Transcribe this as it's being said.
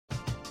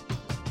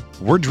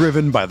We're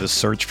driven by the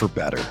search for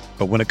better.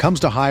 But when it comes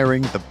to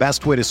hiring, the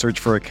best way to search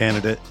for a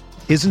candidate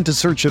isn't to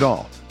search at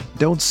all.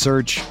 Don't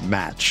search,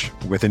 match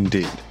with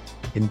Indeed.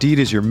 Indeed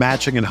is your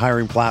matching and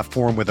hiring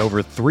platform with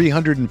over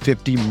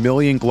 350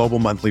 million global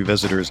monthly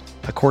visitors,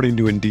 according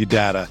to Indeed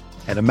data,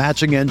 and a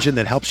matching engine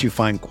that helps you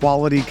find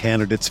quality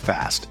candidates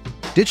fast.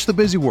 Ditch the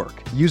busy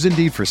work. Use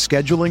Indeed for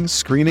scheduling,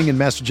 screening, and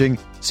messaging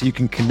so you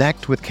can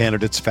connect with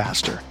candidates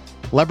faster.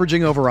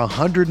 Leveraging over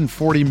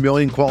 140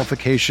 million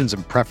qualifications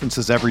and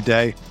preferences every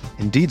day,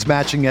 Indeed's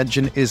matching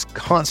engine is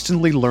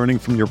constantly learning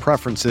from your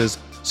preferences,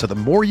 so the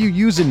more you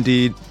use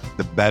Indeed,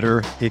 the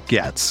better it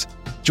gets.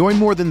 Join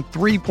more than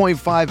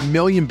 3.5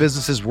 million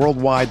businesses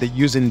worldwide that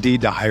use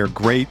Indeed to hire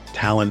great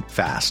talent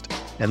fast.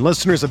 And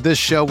listeners of this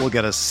show will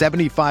get a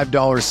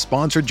 $75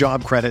 sponsored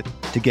job credit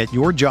to get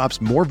your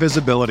jobs more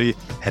visibility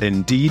at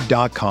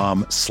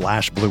Indeed.com/Blue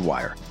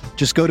Wire.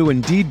 Just go to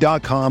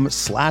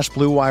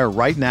Indeed.com/Blue Wire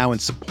right now and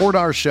support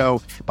our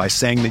show by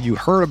saying that you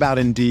heard about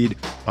Indeed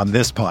on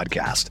this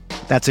podcast.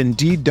 That's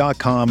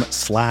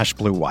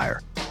Indeed.com/Blue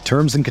Wire.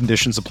 Terms and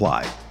conditions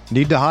apply.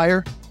 Need to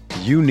hire?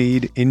 You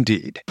need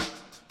Indeed.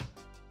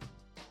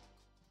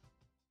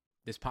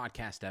 This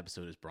podcast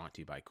episode is brought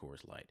to you by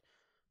Coors Light.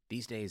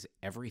 These days,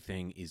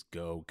 everything is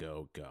go,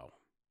 go, go.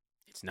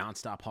 It's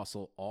nonstop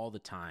hustle all the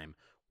time.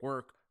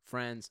 Work,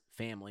 friends,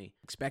 family,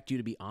 expect you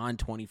to be on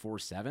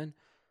 24/7.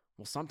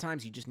 Well,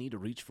 sometimes you just need to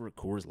reach for a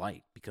Coors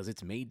Light because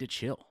it's made to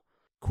chill.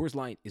 Coors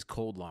Light is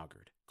cold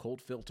lagered,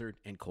 cold filtered,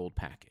 and cold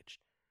packaged.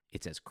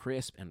 It's as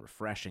crisp and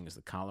refreshing as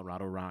the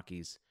Colorado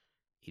Rockies.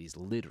 It is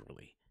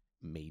literally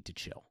made to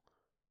chill.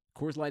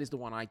 Coors Light is the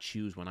one I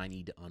choose when I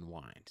need to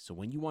unwind. So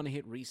when you want to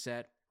hit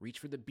reset, reach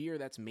for the beer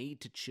that's made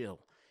to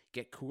chill.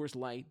 Get Coors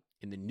Light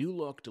in the new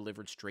look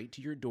delivered straight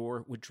to your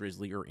door with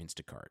Drizzly or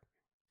Instacart.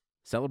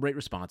 Celebrate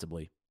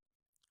responsibly.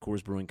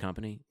 Coors Brewing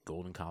Company,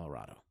 Golden,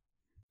 Colorado.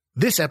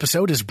 This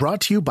episode is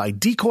brought to you by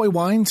Decoy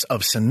Wines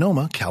of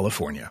Sonoma,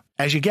 California.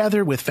 As you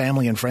gather with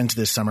family and friends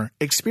this summer,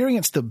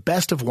 experience the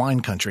best of wine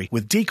country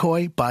with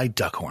Decoy by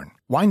Duckhorn.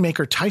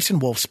 Winemaker Tyson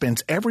Wolf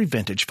spends every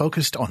vintage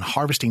focused on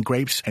harvesting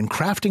grapes and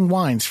crafting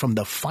wines from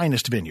the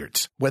finest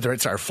vineyards. Whether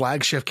it's our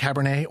flagship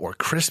Cabernet or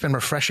crisp and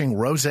refreshing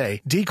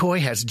Rosé,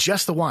 Decoy has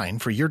just the wine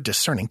for your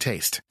discerning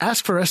taste.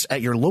 Ask for us at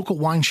your local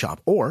wine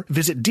shop or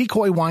visit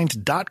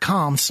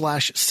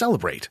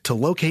decoywines.com/celebrate to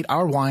locate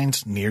our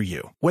wines near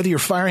you. Whether you're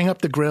firing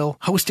up the grill,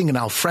 hosting an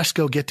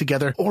alfresco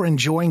get-together, or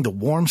enjoying the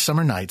warm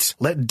summer nights,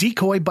 let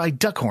Decoy by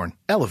Duckhorn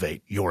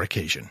elevate your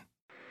occasion.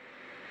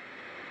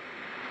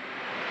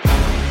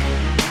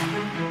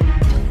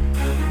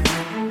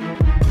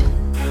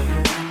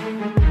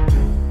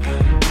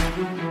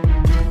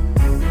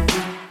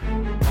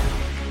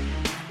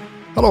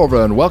 Hello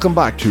everyone, welcome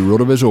back to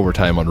RotoViz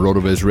Overtime on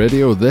RotoViz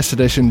Radio. This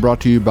edition brought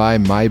to you by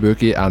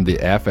MyBookie and the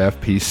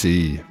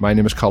FFPC. My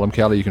name is Colm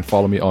Kelly. You can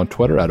follow me on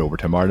Twitter at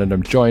Overtime Ireland.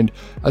 I'm joined,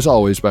 as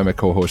always, by my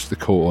co-host, the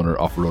co-owner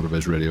of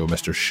RotoViz Radio,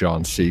 Mr.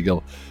 Shawn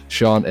Siegele.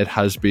 Shawn, it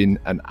has been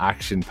an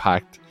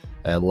action-packed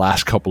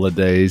last couple of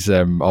days.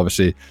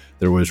 Obviously,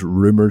 there was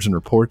rumours and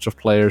reports of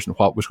players and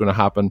what was going to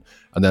happen,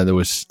 and then there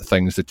was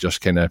things that just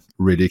kind of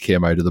really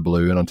came out of the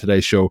blue. And on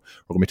today's show,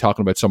 we're going to be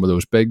talking about some of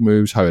those big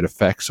moves, how it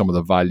affects some of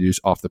the values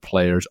of the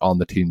players on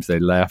the teams they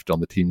left, on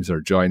the teams they're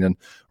joining.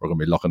 We're going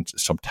to be looking at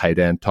some tight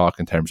end talk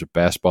in terms of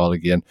best ball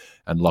again,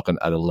 and looking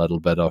at a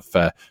little bit of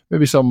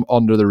maybe some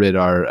under the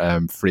radar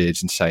free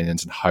agent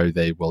signings and how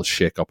they will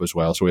shake up as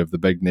well. So we have the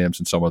big names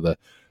and some of the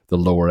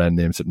lower end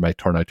names that might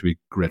turn out to be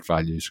great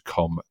values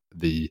come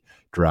the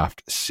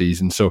draft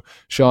season. So,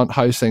 Shawn,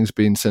 how's things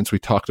been since we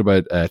talked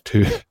about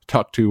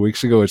 2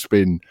 weeks ago? It's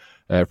been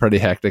pretty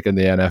hectic in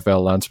the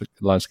NFL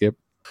landscape.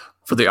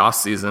 For the off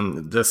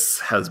season, this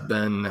has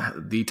been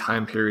the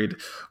time period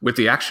with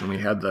the action. We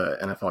had the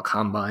NFL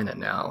Combine, and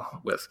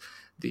now with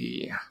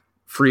the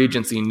free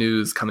agency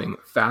news coming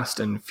fast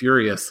and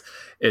furious,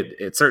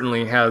 it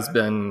certainly has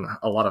been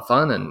a lot of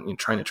fun, and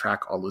trying to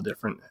track all the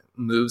different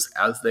moves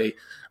as they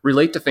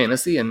relate to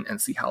fantasy and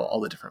see how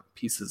all the different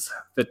pieces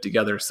fit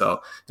together.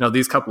 So,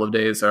 these couple of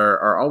days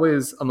are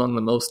always among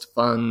the most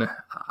fun,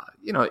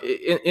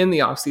 in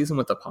the off season,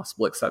 with the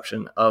possible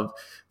exception of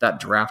that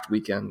draft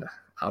weekend,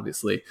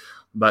 obviously.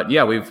 But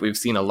yeah, we've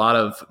seen a lot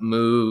of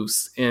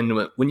moves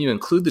when you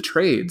include the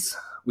trades.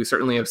 We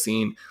certainly have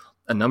seen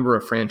a number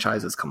of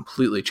franchises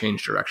completely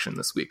change direction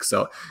this week.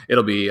 So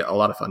it'll be a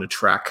lot of fun to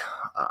track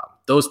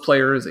those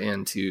players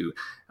and to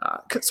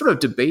sort of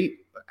debate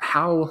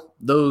how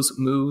those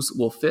moves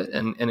will fit,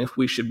 and if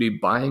we should be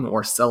buying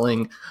or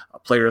selling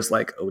players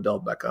like Odell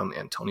Beckham,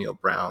 Antonio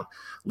Brown,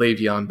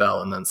 Le'Veon Bell,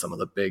 and then some of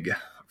the big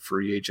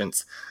free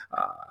agents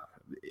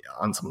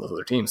on some of those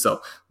other teams.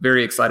 So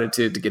very excited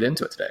to get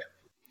into it today.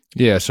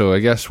 Yeah, so I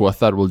guess with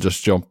that, we'll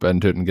just jump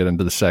into it and get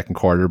into the second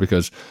quarter,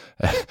 because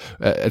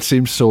it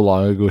seems so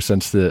long ago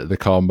since the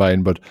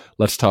Combine, but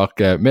let's talk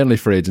mainly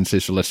free agency,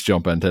 so let's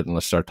jump into it and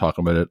let's start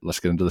talking about it. Let's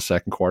get into the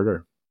second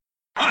quarter.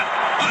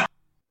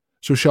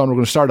 So So, Sean, we're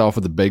going to start off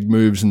with the big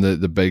moves and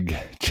the big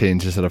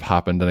changes that have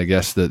happened. And I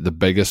guess the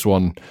biggest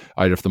one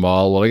out of them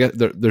all, well, I guess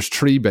there's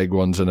three big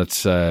ones, and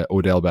it's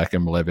Odell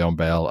Beckham, Le'Veon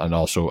Bell, and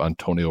also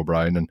Antonio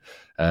Brown. And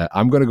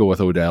I'm going to go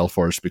with Odell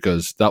first,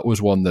 because that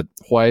was one that,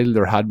 while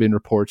there had been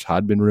reports,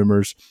 had been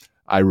rumors,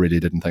 I really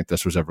didn't think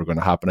this was ever going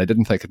to happen. I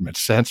didn't think it made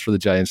sense for the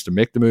Giants to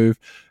make the move.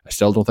 I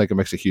still don't think it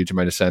makes a huge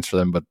amount of sense for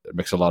them, but it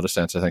makes a lot of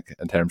sense, I think,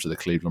 in terms of the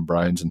Cleveland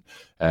Browns. And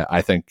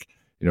I think,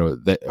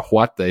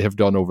 what they have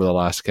done over the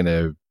last kind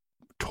of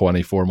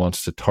 24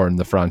 months to turn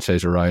the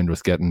franchise around,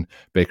 with getting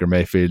Baker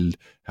Mayfield,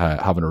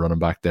 having a running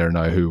back there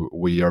now who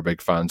we are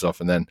big fans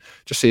of, and then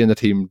just seeing the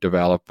team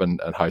develop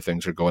and how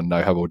things are going.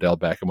 Now have Odell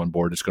Beckham on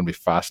board, it's going to be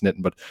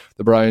fascinating. But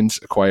the Browns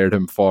acquired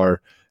him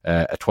for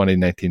a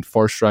 2019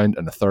 first round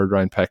and a third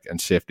round pick,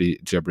 and safety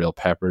Jabril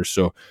Peppers.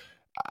 So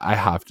I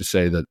have to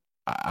say that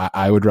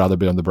I would rather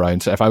be on the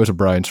Browns. If I was a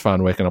Browns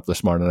fan waking up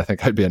this morning, I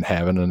think I'd be in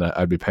heaven and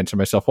I'd be pinching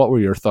myself. What were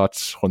your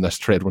thoughts when this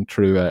trade went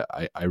through?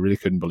 I really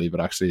couldn't believe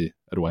it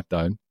went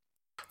down.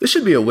 This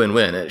should be a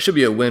win-win. It should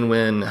be a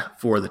win-win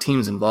for the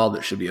teams involved.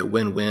 It should be a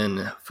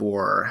win-win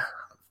for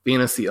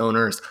fantasy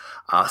owners.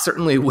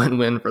 Certainly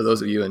win-win for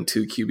those of you in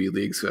 2 QB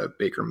leagues who have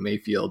Baker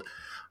Mayfield.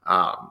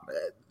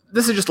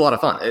 This is just a lot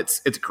of fun.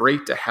 It's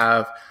great to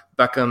have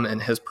Beckham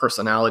and his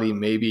personality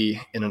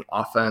maybe in an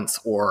offense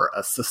or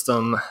a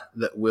system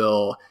that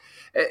will,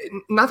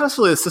 not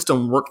necessarily the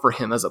system work for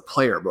him as a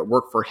player, but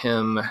work for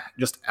him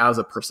just as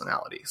a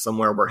personality,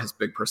 somewhere where his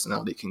big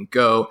personality can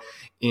go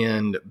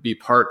and be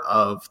part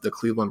of the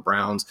Cleveland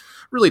Browns,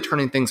 really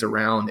turning things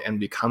around and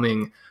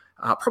becoming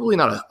probably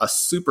not a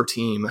super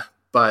team,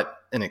 but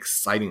an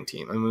exciting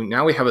team. I mean,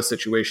 now we have a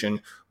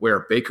situation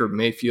where Baker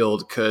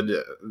Mayfield could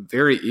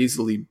very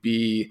easily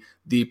be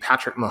the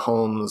Patrick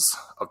Mahomes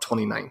of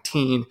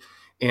 2019.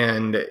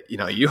 And,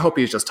 you hope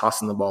he's just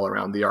tossing the ball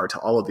around the yard to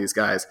all of these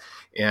guys,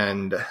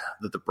 and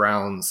that the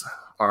Browns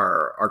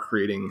are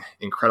creating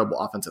incredible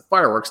offensive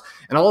fireworks.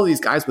 And all of these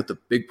guys with the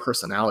big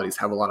personalities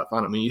have a lot of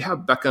fun. I mean, you have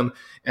Beckham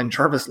and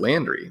Jarvis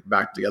Landry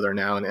back together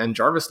now. And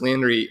Jarvis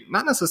Landry,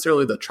 not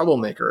necessarily the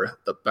troublemaker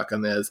that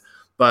Beckham is,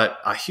 but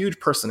a huge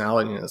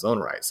personality in his own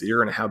right. So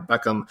you're going to have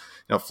Beckham,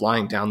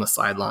 flying down the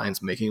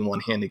sidelines, making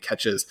one-handed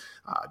catches.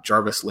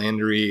 Jarvis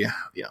Landry,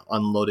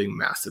 unloading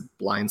massive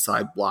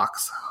blindside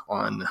blocks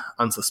on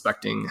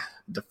unsuspecting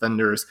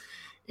defenders.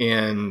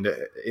 And,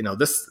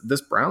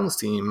 this Browns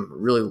team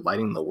really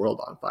lighting the world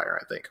on fire,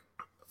 I think.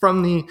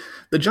 From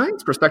the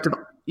Giants' perspective,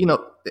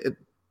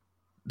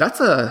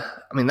 that's a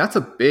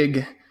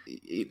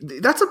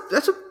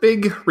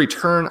big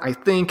return, I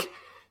think,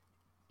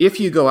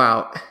 if you go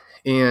out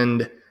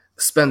and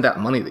spend that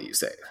money that you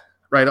save,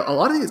 right? A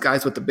lot of these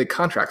guys with the big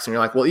contracts, and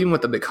you're like, well, even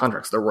with the big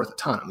contracts, they're worth a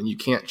ton. I mean, you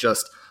can't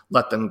just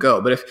let them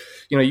go. But if,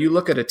 you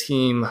look at a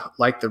team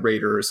like the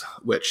Raiders,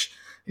 which,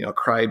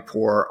 cried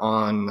poor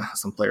on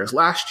some players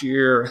last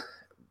year,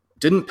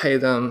 didn't pay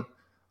them,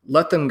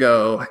 let them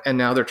go, and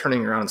now they're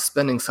turning around and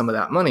spending some of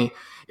that money.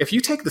 If you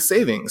take the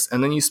savings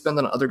and then you spend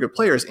on other good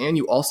players, and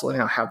you also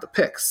now have the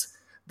picks,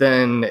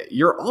 then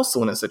you're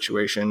also in a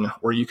situation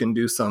where you can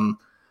do some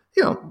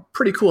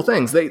pretty cool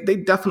things. They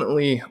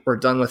definitely were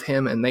done with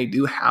him, and they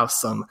do have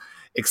some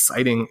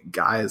exciting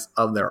guys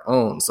of their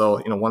own.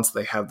 So, once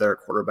they have their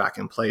quarterback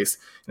in place,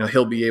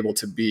 he'll be able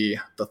to be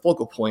the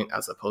focal point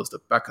as opposed to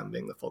Beckham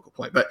being the focal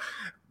point.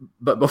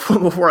 But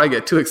before I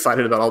get too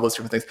excited about all those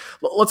different things,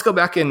 let's go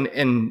back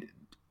and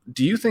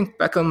do you think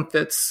Beckham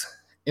fits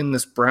in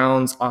this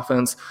Browns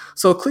offense?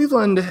 So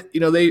Cleveland,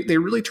 they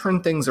really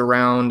turned things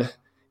around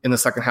in the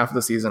second half of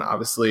the season.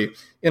 Obviously,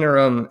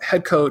 interim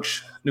head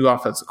coach, new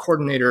offensive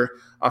coordinator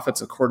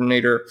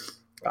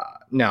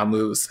now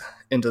moves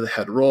into the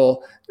head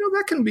role.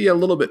 That can be a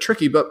little bit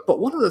tricky, but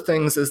one of the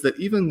things is that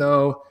even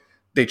though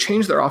they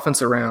changed their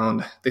offense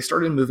around, they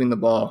started moving the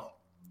ball,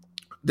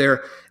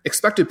 their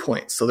expected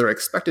points, so their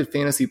expected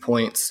fantasy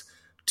points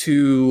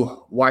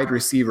to wide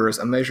receivers,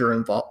 a measure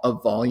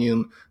of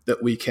volume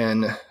that we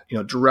can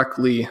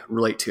directly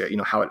relate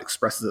to, how it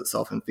expresses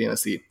itself in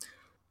fantasy.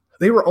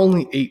 They were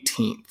only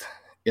 18th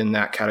in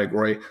that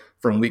category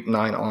from week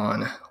 9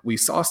 on. We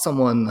saw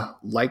someone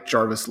like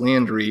Jarvis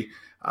Landry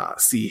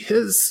see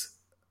his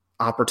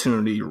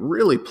opportunity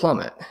really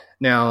plummet.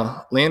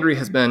 Now, Landry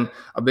has been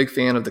a big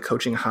fan of the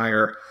coaching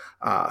hire,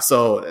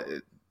 so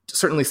it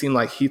certainly seemed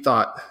like he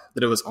thought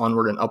that it was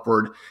onward and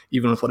upward,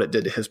 even with what it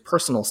did to his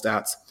personal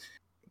stats.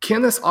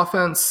 Can this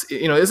offense,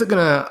 is it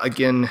going to,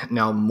 again,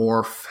 now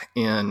morph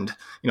and,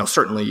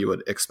 certainly you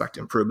would expect to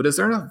improve, but is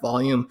there enough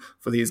volume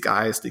for these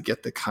guys to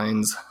get the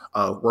kinds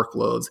of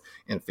workloads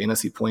and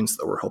fantasy points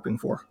that we're hoping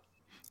for?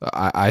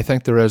 I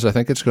think there is. I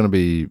think it's going to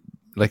be,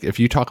 like, if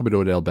you talk about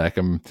Odell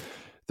Beckham,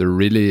 there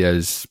really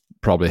is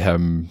probably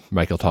him,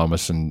 Michael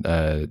Thomas, and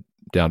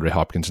DeAndre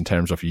Hopkins in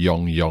terms of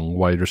young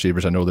wide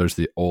receivers. I know there's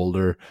the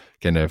older,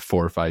 kind of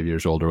 4 or 5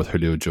 years older with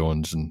Julio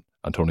Jones and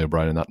Antonio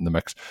Brown and that in the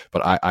mix.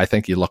 But I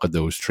think you look at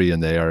those three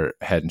and they are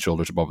head and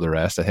shoulders above the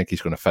rest. I think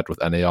he's going to fit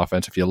with any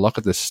offense. If you look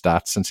at the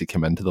stats since he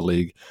came into the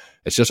league,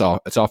 it's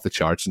off the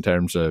charts in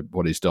terms of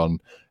what he's done.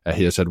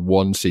 He has had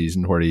one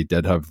season where he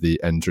did have the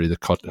injury that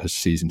cut his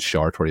season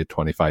short, where he had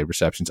 25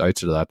 receptions.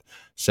 Outside of that,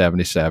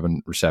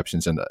 77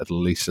 receptions and at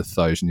least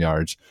 1,000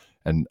 yards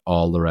in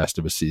all the rest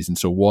of his season.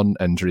 So one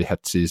injury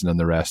hit season and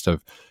the rest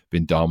have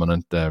been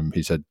dominant.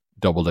 He's had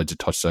double-digit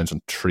touchdowns on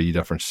 3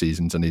 different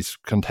seasons, and he's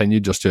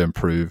continued just to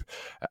improve.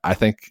 I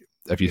think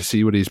if you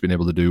see what he's been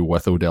able to do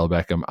with Odell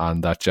Beckham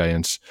and that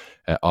Giants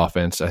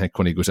offense, I think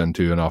when he goes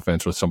into an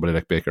offense with somebody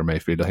like Baker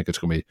Mayfield, I think it's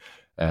going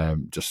to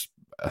be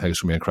I think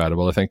it's going to be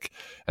incredible. I think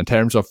in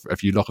terms of,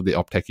 if you look at the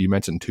uptick, you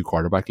mentioned 2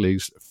 quarterback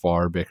leagues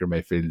for Baker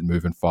Mayfield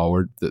moving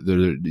forward.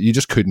 You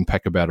just couldn't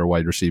pick a better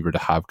wide receiver to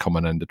have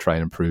coming in to try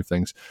and improve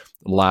things.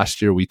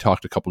 Last year, we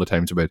talked a couple of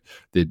times about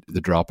the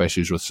drop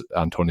issues with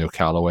Antonio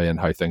Callaway and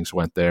how things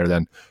went there.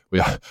 Then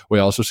we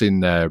also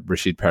seen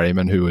Rashid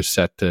Perryman, who was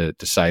set to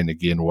sign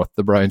again with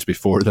the Browns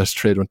before this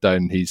trade went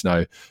down. He's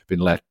now been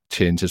let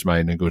change his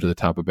mind and go to the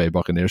Tampa Bay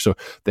Buccaneers. So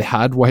they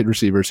had wide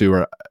receivers who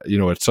were,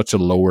 at such a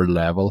lower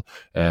level,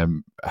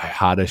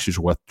 had issues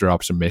with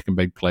drops and making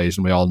big plays,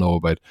 and we all know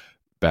about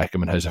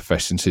Beckham and his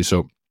efficiency.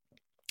 So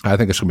I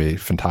think it's going to be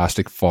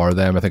fantastic for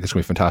them. I think it's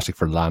going to be fantastic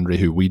for Landry,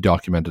 who we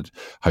documented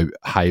how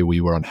high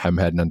we were on him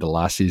heading into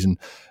last season.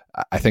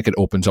 I think it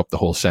opens up the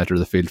whole centre of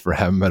the field for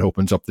him. It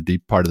opens up the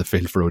deep part of the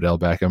field for Odell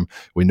Beckham.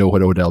 We know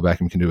what Odell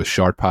Beckham can do with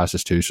short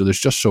passes too. So there's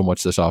just so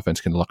much this offense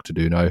can look to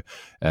do now.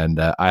 And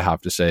I have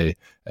to say,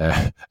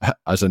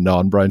 as a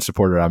non-Brown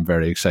supporter, I'm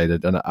very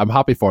excited. And I'm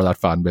happy for that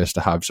fan base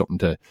to have something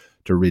to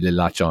really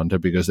latch on to,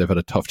 because they've had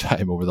a tough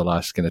time over the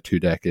last kind of 2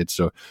 decades.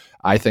 So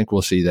I think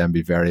we'll see them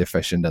be very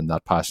efficient in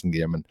that passing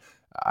game. And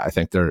I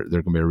think they're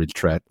going to be a real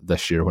threat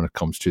this year when it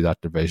comes to that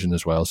division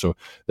as well. So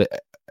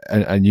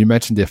and you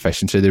mentioned the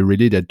efficiency. They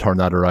really did turn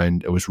that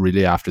around. It was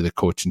really after the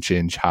coaching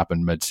change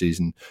happened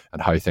mid-season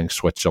and how things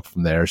switched up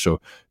from there.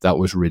 So that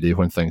was really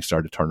when things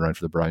started to turn around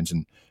for the Browns,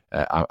 and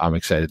I'm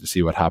excited to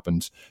see what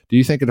happens. Do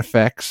you think it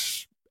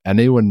affects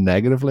anyone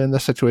negatively in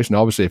this situation?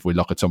 Obviously, if we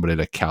look at somebody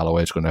like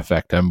Callaway, it's going to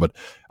affect him. But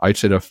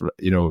outside of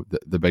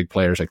the big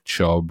players like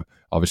Chubb,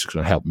 obviously it's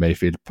going to help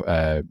Mayfield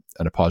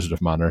in a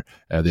positive manner.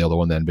 The other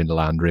one then being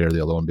Landry, or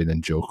the other one being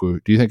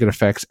Njoku. Do you think it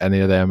affects any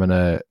of them in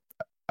a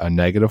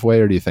negative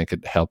way, or do you think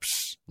it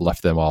helps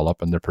lift them all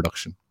up in their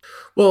production?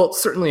 Well,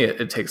 certainly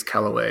it takes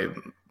Callaway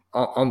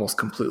almost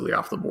completely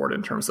off the board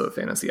in terms of a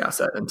fantasy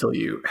asset until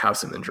you have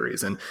some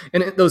injuries. And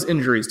those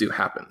injuries do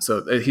happen.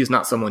 So he's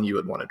not someone you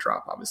would want to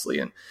drop, obviously,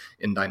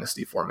 in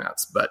dynasty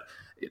formats, but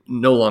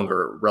no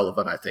longer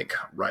relevant, I think,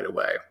 right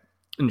away.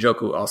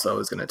 Njoku also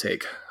is going to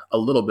take a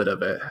little bit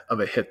of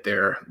a hit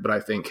there, but I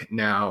think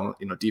now,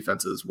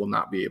 defenses will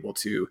not be able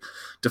to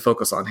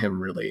focus on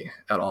him really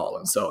at all.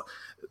 And so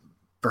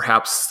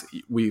perhaps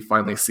we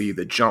finally see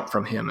the jump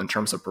from him in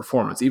terms of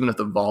performance, even at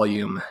the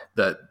volume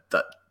that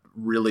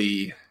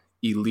really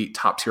elite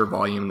top tier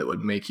volume that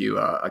would make you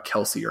a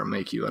Kelsey or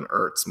make you an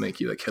Ertz, make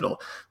you a Kittle.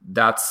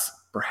 That's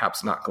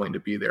perhaps not going to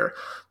be there.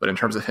 But in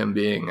terms of him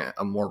being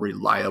a more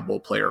reliable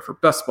player for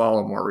best ball,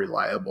 a more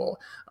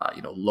reliable,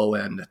 low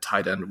end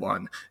tight end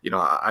one,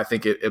 I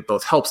think it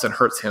both helps and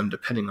hurts him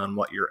depending on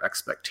what your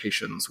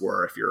expectations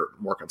were. If you're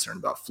more concerned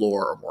about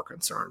floor or more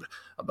concerned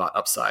about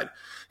upside,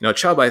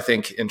 Chubb, I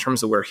think in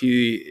terms of where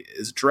he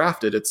is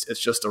drafted, it's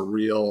just a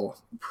real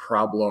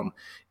problem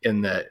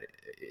in that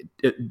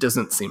it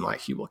doesn't seem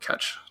like he will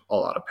catch a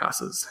lot of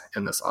passes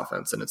in this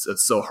offense. And it's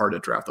so hard to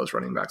draft those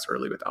running backs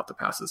early without the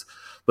passes.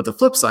 But the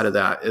flip side of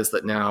that is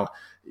that now,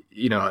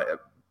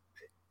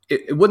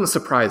 it wouldn't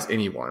surprise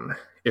anyone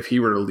if he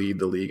were to lead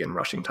the league in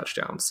rushing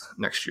touchdowns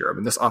next year. I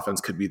mean, this offense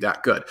could be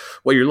that good.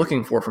 What you're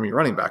looking for from your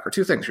running back are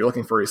 2 things. You're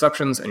looking for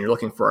receptions, and you're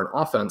looking for an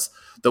offense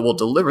that will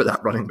deliver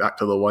that running back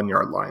to the 1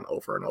 yard line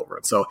over and over.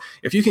 And so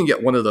if you can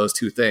get one of those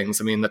 2 things,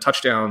 I mean, the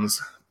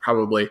touchdowns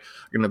probably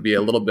are going to be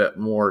a little bit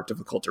more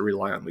difficult to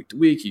rely on week to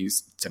week. You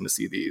tend to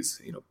see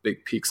these,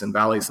 big peaks and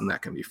valleys, and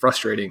that can be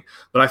frustrating.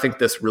 But I think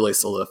this really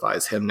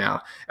solidifies him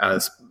now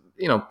as,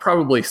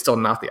 probably still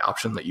not the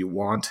option that you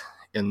want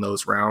in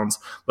those rounds,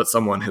 but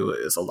someone who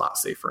is a lot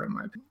safer in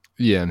my opinion.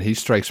 Yeah, and he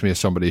strikes me as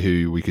somebody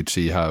who we could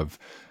see have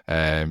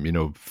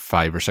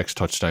 5 or 6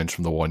 touchdowns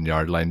from the 1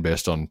 yard line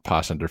based on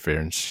pass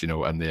interference, in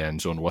the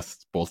end zone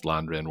with both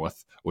Landry and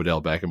with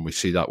Odell Beckham. We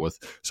see that with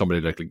somebody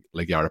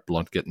like Garrett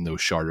Blount getting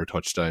those shorter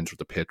touchdowns with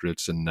the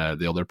Patriots. And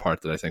the other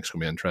part that I think is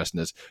going to be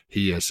interesting is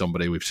he is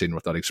somebody we've seen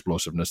with that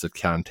explosiveness that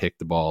can take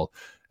the ball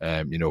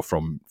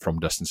from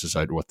distances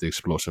out with the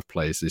explosive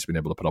plays that he's been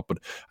able to put up. But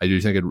I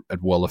do think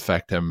it will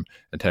affect him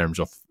in terms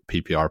of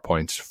PPR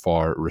points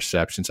for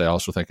receptions. I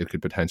also think it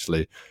could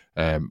potentially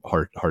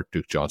hurt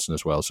Duke Johnson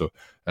as well. So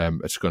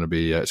it's going to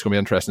be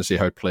interesting to see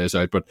how it plays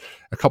out. But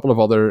a couple of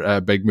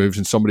other big moves,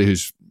 and somebody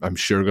who's I'm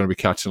sure going to be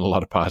catching a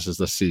lot of passes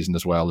this season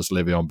as well, is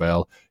Le'Veon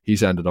Bell.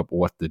 He's ended up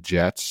with the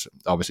Jets.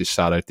 Obviously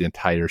sat out the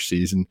entire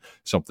season,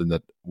 something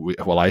that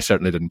I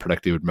certainly didn't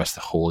predict he would miss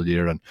the whole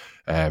year, and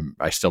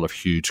I still have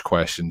huge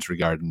questions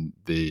regarding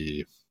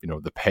the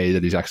pay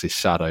that he's actually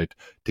sat out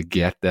to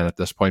get then at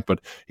this point.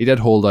 But he did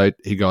hold out.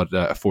 He got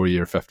a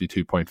 4-year,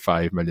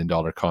 $52.5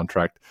 million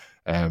contract.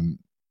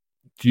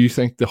 Do you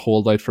think the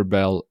holdout for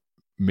Bell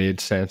made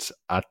sense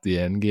at the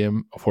end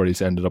game of where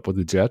he's ended up with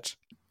the Jets?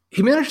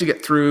 He managed to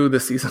get through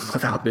the season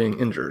without being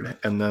injured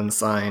and then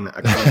sign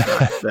a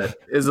contract that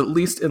is at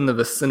least in the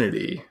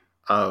vicinity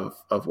of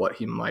what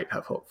he might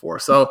have hoped for.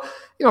 So,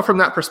 from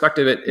that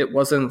perspective, it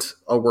wasn't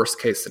a worst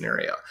case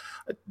scenario.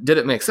 Did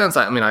it make sense?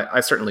 I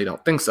certainly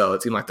don't think so.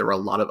 It seemed like there were a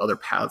lot of other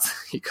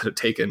paths he could have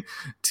taken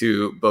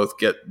to both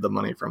get the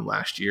money from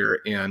last year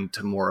and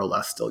to more or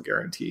less still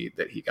guarantee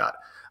that he got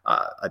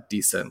a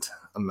decent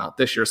amount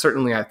this year.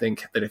 Certainly, I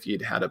think that if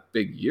he'd had a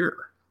big year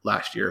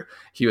last year,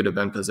 he would have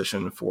been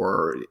positioned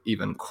for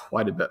even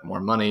quite a bit more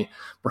money,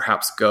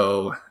 perhaps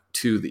go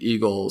to the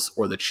Eagles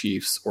or the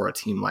Chiefs or a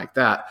team like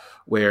that,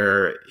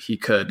 where he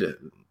could,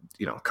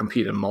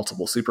 compete in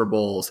multiple Super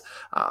Bowls,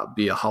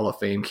 be a Hall of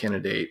Fame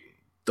candidate,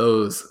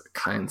 those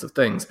kinds of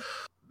things.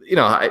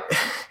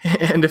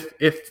 And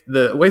if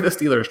the way the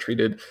Steelers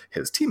treated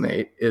his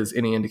teammate is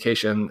any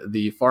indication,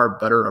 the far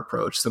better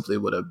approach simply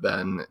would have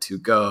been to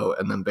go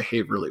and then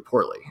behave really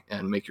poorly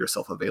and make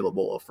yourself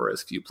available for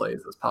as few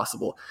plays as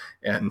possible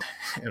and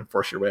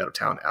force your way out of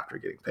town after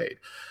getting paid.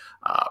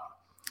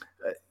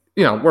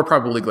 We're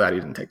probably glad he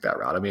didn't take that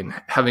route.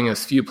 Having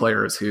as few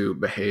players who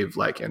behave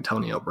like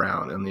Antonio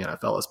Brown in the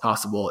NFL as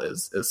possible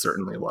is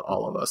certainly what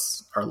all of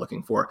us are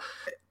looking for.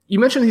 You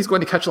mentioned he's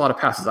going to catch a lot of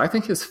passes. I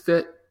think his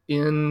fit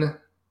in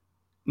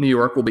New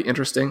York will be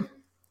interesting.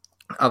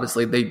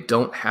 Obviously, they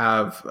don't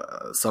have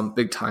some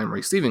big-time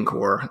receiving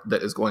core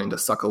that is going to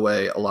suck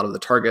away a lot of the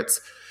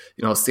targets.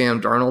 Sam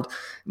Darnold,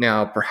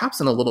 now perhaps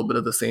in a little bit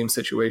of the same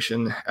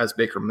situation as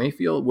Baker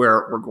Mayfield,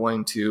 where we're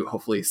going to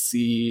hopefully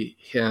see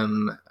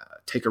him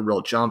take a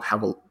real jump,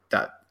 have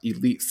that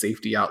elite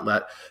safety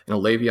outlet.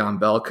 Le'Veon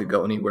Bell could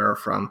go anywhere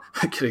from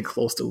getting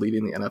close to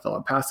leading the NFL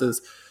in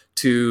passes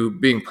to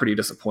being pretty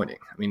disappointing.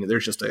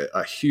 There's just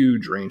a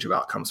huge range of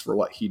outcomes for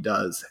what he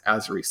does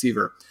as a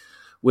receiver.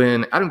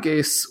 When Adam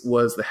Gase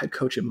was the head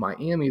coach in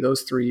Miami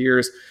those 3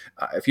 years,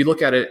 if you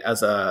look at it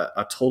as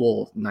a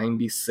total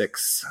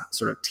 96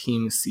 sort of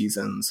team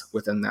seasons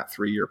within that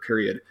 3-year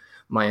period,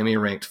 Miami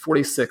ranked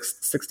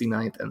 46th,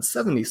 69th, and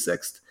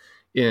 76th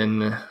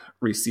in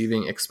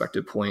receiving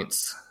expected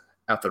points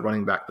at the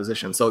running back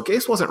position. So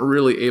Gase wasn't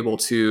really able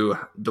to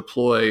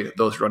deploy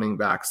those running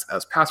backs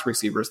as pass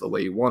receivers the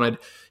way he wanted.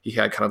 He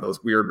had kind of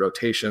those weird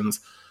rotations.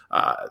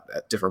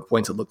 At different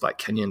points, it looked like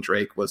Kenyon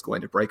Drake was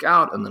going to break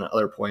out. And then at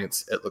other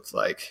points, it looked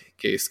like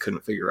Gase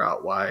couldn't figure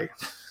out why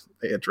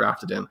they had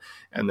drafted him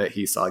and that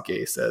he saw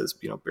Gase as,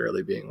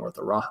 barely being worth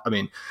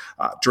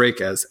Drake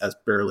as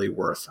barely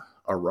worth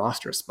a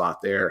roster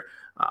spot there.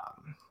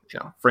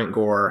 Frank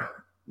Gore,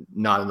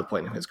 not in the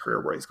point in his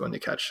career where he's going to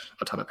catch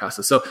a ton of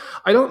passes. So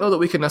I don't know that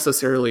we can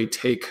necessarily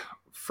take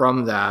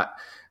from that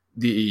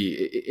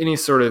any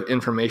sort of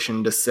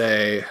information to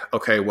say,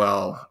 okay,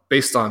 well,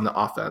 based on the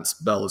offense,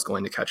 Bell is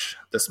going to catch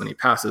this many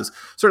passes.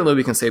 Certainly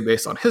we can say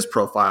based on his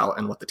profile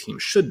and what the team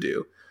should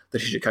do,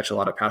 that he should catch a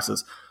lot of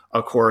passes.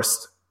 Of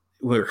course,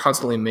 we were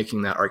constantly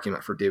making that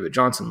argument for David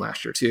Johnson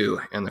last year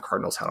too, and the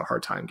Cardinals had a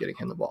hard time getting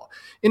him the ball.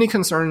 Any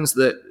concerns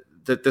that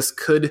this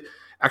could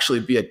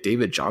actually be a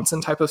David Johnson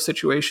type of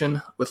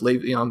situation with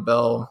Le'Veon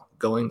Bell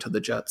going to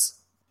the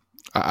Jets?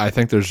 I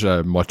think there's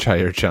a much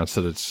higher chance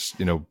that it's,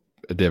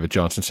 a David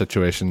Johnson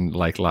situation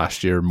like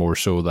last year, more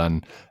so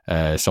than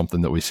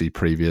something that we see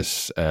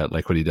previous,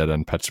 like what he did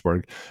in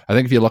Pittsburgh. I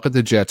think if you look at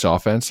the Jets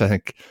offense, I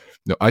think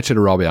outside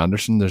of Robbie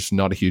Anderson, there's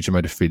not a huge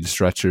amount of field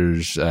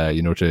stretchers,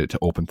 to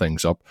open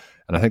things up.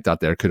 And I think that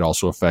there could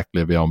also affect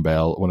Le'Veon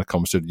Bell when it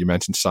comes to, you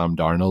mentioned Sam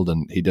Darnold,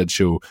 and he did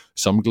show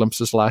some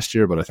glimpses last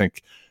year, but I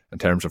think in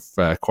terms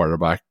of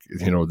quarterback,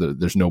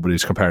 there's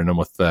nobody's comparing him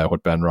with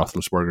what Ben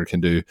Roethlisberger can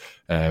do.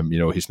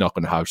 He's not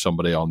going to have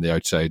somebody on the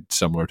outside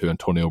similar to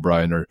Antonio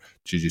Brown or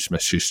Juju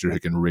Smith-Schuster who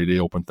can really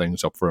open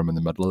things up for him in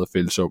the middle of the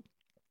field. So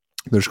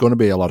there's going to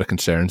be a lot of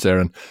concerns there.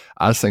 And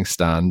as things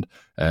stand,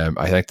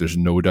 I think there's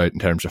no doubt in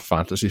terms of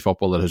fantasy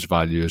football that his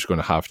value is going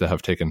to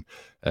have taken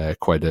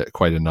quite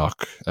a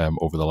knock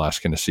over the last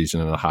kind of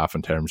season and a half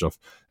in terms of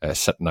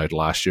sitting out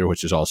last year,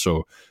 which is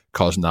also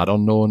causing that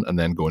unknown, and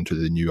then going to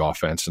the new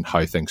offense and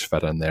how things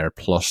fit in there,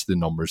 plus the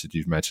numbers that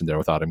you've mentioned there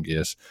with Adam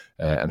Gase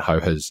and how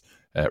his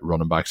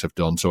running backs have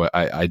done. So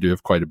I do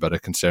have quite a bit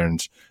of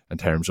concerns in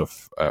terms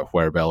of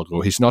where Bell will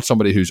go. He's not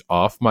somebody who's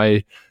off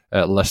my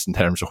list in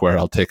terms of where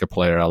I'll take a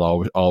player.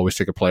 I'll always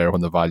take a player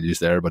when the value's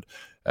there, but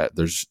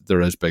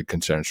there is big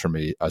concerns for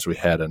me as we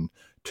head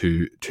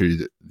into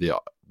the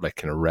like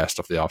kind of rest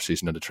of the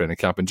offseason into training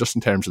camp. And just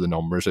in terms of the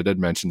numbers, I did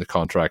mention the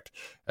contract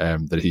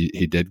that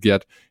he did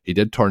get. He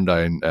did turn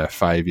down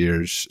 5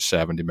 years,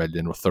 70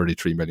 million with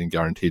 33 million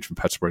guaranteed from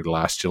Pittsburgh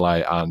last July,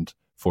 and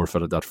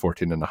forfeited that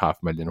 14.5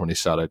 million when he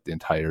sat out the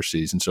entire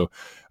season. So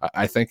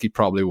I think he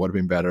probably would have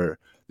been better.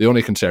 The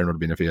only concern would have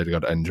been if he had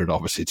got injured,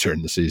 obviously,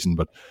 during the season.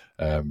 But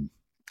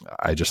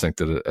I just think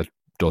that it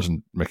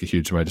doesn't make a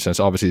huge amount of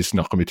sense. Obviously, he's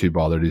not going to be too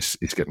bothered. He's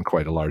getting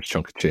quite a large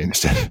chunk of change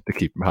to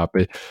keep him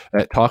happy.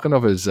 Talking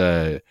of his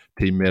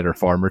teammate or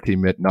former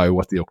teammate now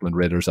with the Oakland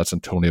Raiders, that's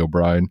Antonio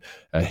Brown.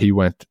 He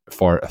went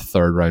for a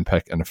 3rd round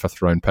pick and a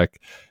 5th round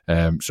pick.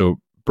 So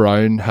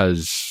Brown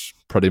has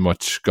pretty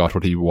much got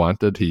what he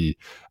wanted. He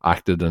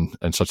acted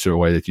in such a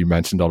way that you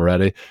mentioned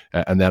already,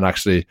 and then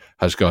actually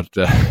has got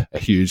a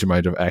huge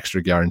amount of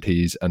extra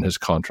guarantees in his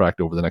contract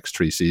over the next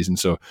 3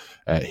 seasons. So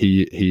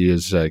he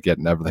is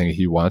getting everything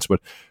he wants.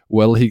 But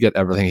will he get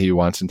everything he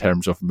wants in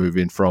terms of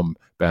moving from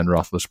Ben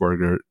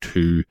Roethlisberger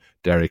to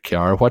Derek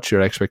Carr? What's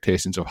your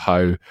expectations of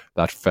how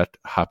that fit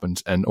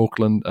happens in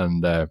Oakland?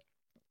 And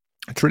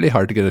it's really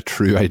hard to get a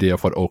true idea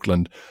of what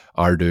Oakland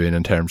are doing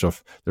in terms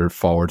of their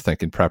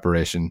forward-thinking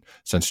preparation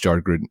since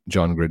John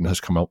Gruden has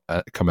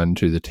come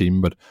into the team.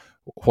 But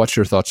what's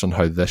your thoughts on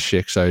how this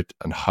shakes out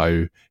and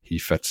how he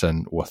fits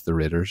in with the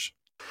Raiders?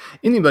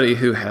 Anybody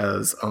who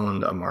has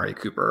owned Amari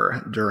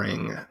Cooper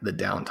during the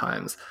down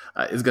times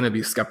is going to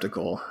be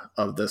skeptical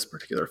of this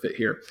particular fit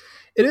here.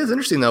 It is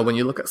interesting, though, when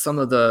you look at some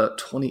of the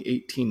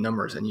 2018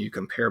 numbers and you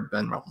compare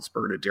Ben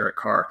Roethlisberger to Derek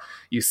Carr,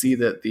 you see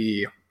that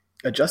the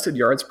adjusted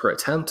yards per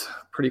attempt,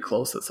 pretty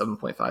close at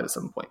 7.5 to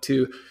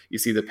 7.2. You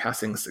see the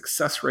passing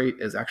success rate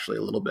is actually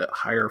a little bit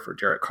higher for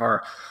Derek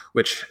Carr,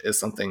 which is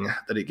something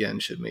that, again,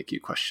 should make you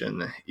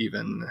question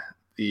even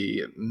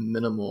the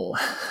minimal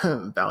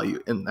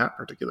value in that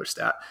particular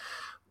stat.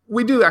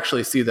 We do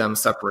actually see them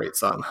separate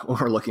some when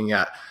we're looking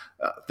at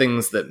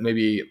things that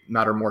maybe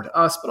matter more to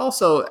us, but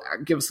also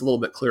give us a little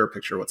bit clearer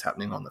picture of what's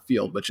happening on the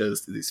field, which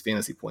is these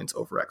fantasy points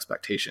over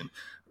expectation.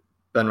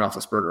 Ben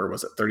Roethlisberger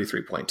was at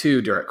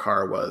 33.2. Derek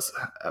Carr was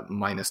at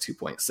minus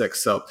 2.6.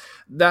 So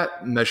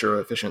that measure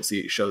of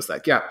efficiency shows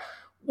that gap.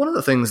 One of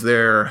the things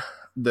there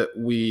that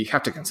we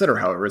have to consider,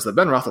 however, is that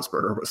Ben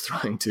Roethlisberger was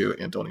throwing to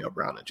Antonio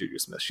Brown and Juju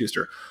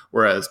Smith-Schuster,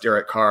 whereas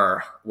Derek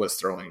Carr was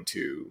throwing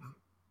to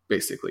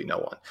basically no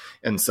one.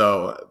 And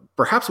so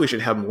perhaps we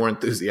should have more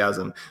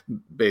enthusiasm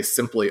based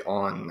simply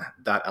on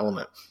that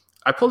element.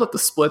 I pulled up the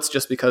splits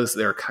just because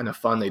they're kind of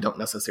fun. They don't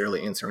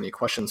necessarily answer any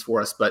questions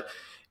for us, but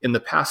in the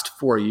past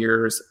 4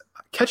 years,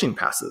 catching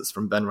passes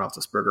from Ben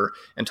Roethlisberger,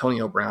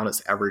 Antonio Brown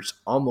has averaged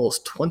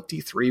almost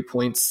 23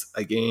 points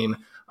a game,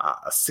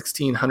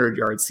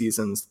 1,600-yard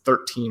seasons,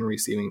 13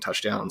 receiving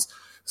touchdowns.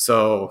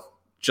 So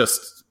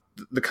just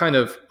the kind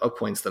of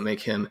points that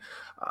make him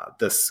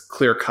this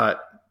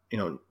clear-cut,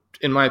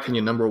 in my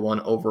opinion, number one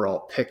overall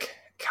pick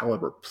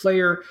caliber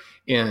player,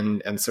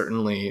 and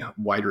certainly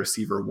wide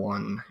receiver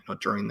one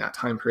during that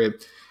time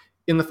period.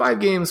 In the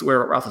 5 games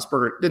where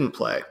Roethlisberger didn't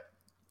play,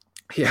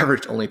 he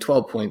averaged only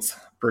 12 points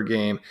per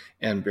game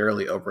and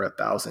barely over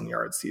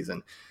 1,000-yard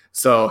season.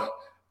 So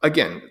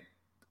again,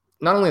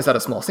 not only is that a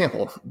small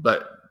sample,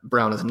 but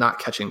Brown is not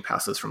catching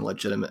passes from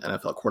legitimate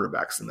NFL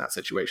quarterbacks in that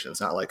situation.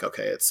 It's not like,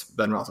 okay, it's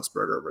Ben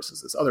Roethlisberger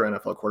versus this other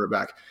NFL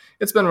quarterback.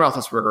 It's Ben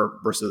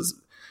Roethlisberger versus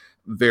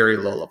very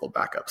low-level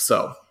backup.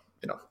 So,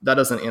 that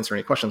doesn't answer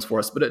any questions for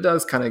us, but it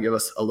does kind of give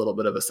us a little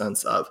bit of a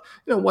sense of,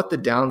 what the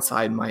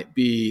downside might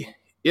be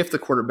if the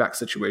quarterback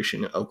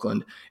situation in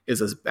Oakland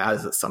is as bad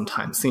as it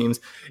sometimes seems.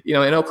 In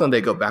Oakland,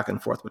 they go back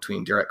and forth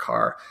between Derek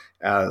Carr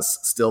as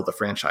still the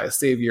franchise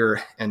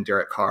savior and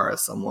Derek Carr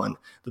as someone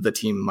that the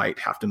team might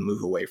have to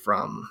move away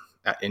from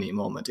at any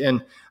moment.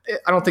 And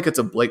I don't think it's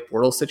a Blake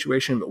Bortles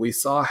situation, but we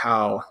saw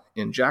how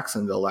in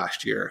Jacksonville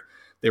last year,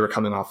 they were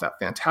coming off that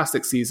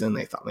fantastic season.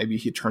 They thought maybe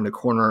he'd turned a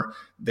corner.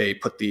 They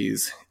put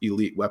these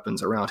elite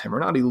weapons around him, or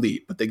not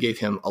elite, but they gave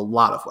him a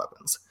lot of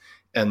weapons.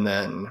 And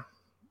then,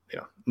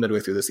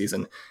 midway through the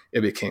season, it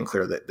became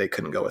clear that they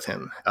couldn't go with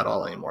him at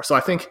all anymore. So I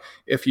think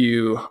if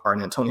you are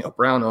an Antonio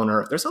Brown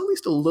owner, there's at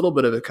least a little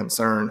bit of a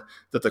concern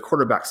that the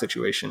quarterback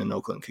situation in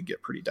Oakland could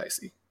get pretty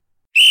dicey.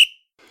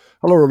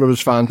 Hello,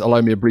 RotoViz fans.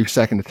 Allow me a brief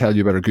second to tell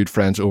you about our good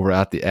friends over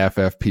at the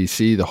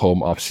FFPC, the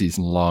home of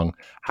season-long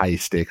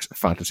high-stakes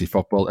fantasy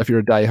football. If you're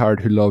a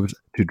diehard who loves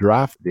to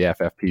draft, the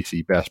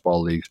FFPC Best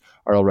Ball Leagues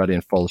are already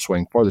in full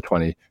swing for the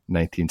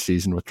 2019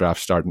 season, with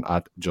drafts starting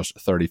at just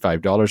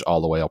 $35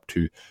 all the way up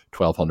to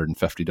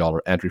 $1,250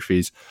 entry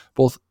fees.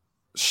 Both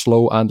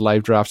slow and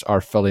live drafts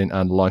are filling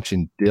and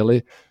launching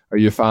daily. Are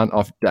you a fan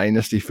of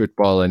Dynasty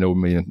football? I know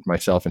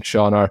myself and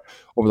Sean are.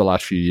 Over the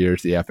last few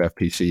years, the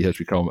FFPC has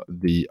become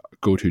the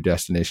go-to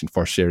destination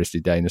for seriously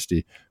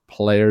Dynasty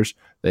players.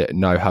 They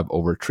now have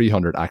over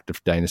 300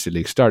 active Dynasty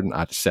leagues starting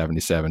at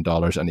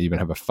 $77 and even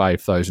have a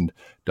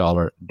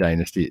 $5,000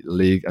 Dynasty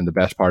league. And the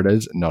best part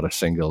is, not a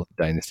single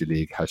Dynasty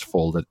league has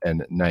folded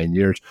in 9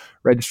 years.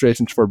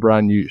 Registrations for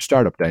brand new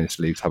startup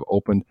Dynasty leagues have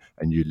opened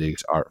and new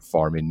leagues are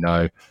forming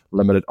now.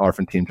 Limited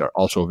orphan teams are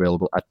also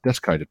available at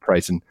discounted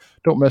pricing.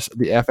 Don't miss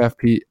the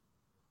FFP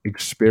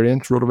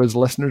experienced RotoViz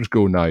listeners,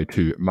 go now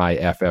to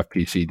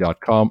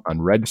myffpc.com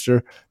and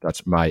register.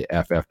 That's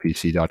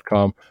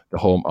myffpc.com, the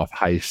home of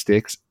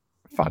high-stakes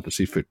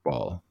fantasy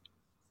football.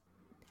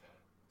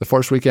 The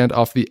first weekend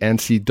of the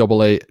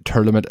NCAA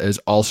tournament is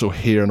also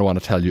here, and I want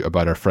to tell you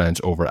about our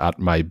friends over at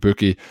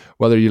MyBookie.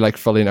 Whether you like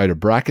filling out a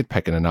bracket,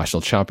 picking a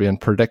national champion,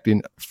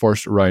 predicting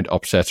first-round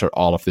upsets, or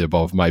all of the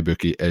above,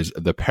 MyBookie is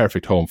the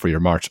perfect home for your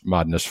March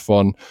Madness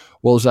fun.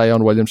 Will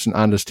Zion Williamson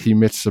and his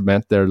teammates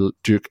cement their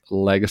Duke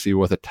legacy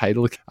with a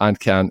title, and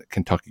can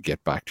Kentucky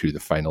get back to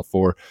the Final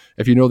Four?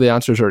 If you know the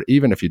answers, or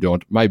even if you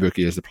don't,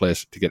 MyBookie is the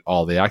place to get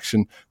all the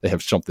action. They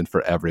have something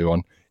for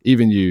everyone.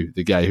 Even you,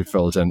 the guy who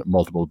fills in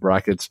multiple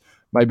brackets.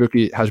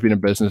 MyBookie has been in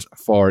business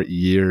for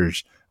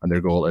years, and their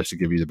goal is to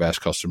give you the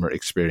best customer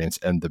experience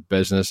in the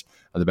business.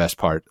 And the best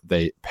part,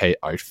 they pay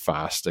out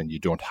fast, and you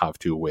don't have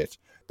to wait.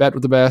 Bet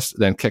with the best,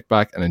 then kick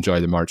back and enjoy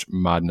the March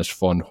Madness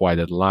fun while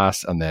it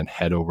lasts, and then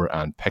head over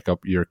and pick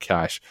up your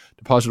cash.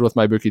 Deposit with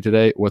MyBookie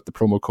today with the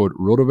promo code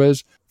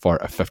RotoViz for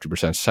a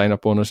 50%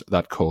 sign-up bonus.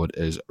 That code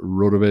is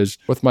RotoViz.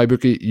 With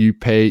MyBookie, you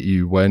pay,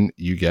 you win,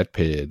 you get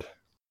paid.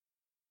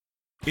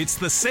 It's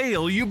the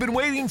sale you've been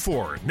waiting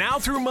for. Now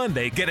through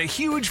Monday, get a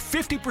huge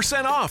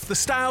 50% off the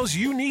styles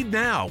you need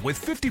now with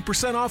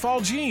 50% off all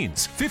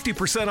jeans,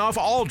 50% off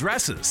all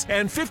dresses,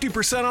 and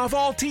 50% off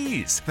all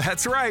tees.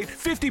 That's right,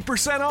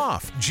 50%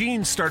 off.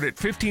 Jeans start at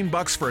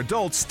 $15 for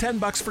adults,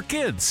 $10 for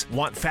kids.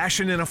 Want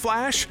fashion in a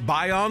flash?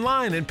 Buy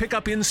online and pick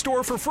up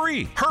in-store for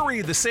free.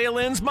 Hurry, the sale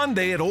ends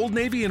Monday at Old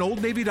Navy and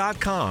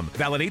OldNavy.com.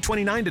 Valid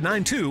 8/29 to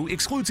 9/2,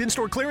 excludes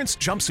in-store clearance,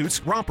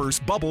 jumpsuits, rompers,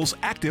 bubbles,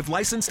 active,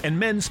 licensed, and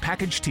men's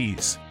package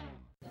tees.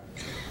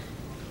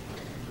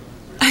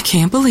 I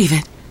can't believe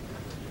it.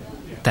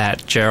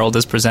 That Gerald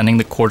is presenting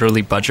the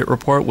quarterly budget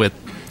report with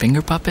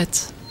finger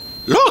puppets?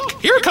 Look,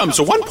 here comes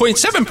a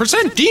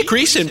 1.7%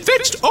 decrease in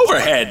fixed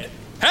overhead.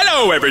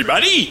 Hello,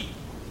 everybody.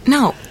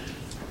 No,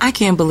 I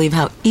can't believe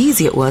how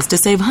easy it was to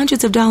save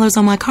hundreds of dollars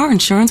on my car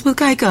insurance with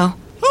Geico.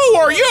 Who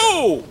are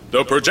you?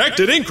 The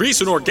projected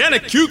increase in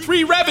organic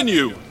Q3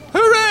 revenue.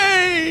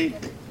 Hooray!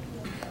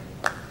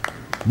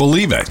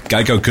 Believe it,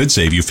 Geico could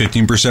save you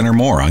 15% or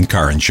more on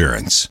car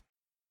insurance.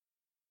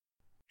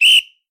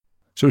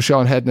 So,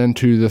 Sean, heading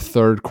into the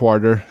third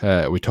quarter,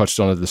 we touched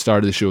on at the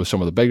start of the show with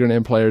some of the bigger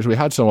name players. We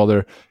had some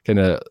other kind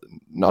of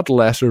not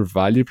lesser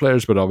value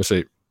players, but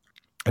obviously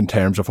in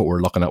terms of what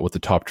we're looking at with the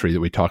top three that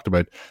we talked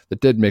about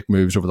that did make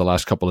moves over the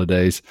last couple of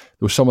days.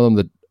 There was some of them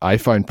that I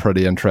found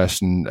pretty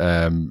interesting.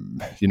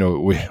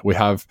 We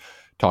have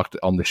talked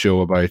on the show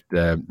about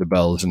the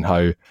Bills and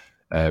how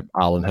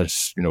Allen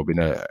has been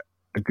a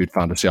good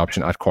fantasy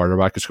option at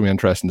quarterback. It's going to be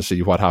interesting to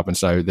see what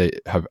happens now. They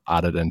have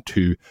added in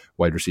 2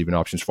 wide receiving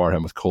options for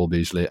him with Cole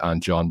Beasley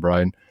and John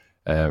Brown.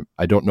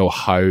 I don't know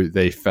how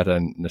they fit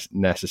in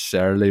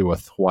necessarily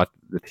with what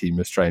the team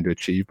is trying to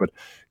achieve, but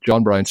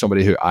John Brown,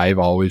 somebody who I've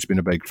always been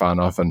a big fan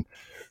of, and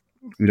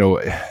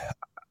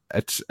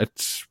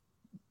it's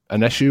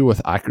an issue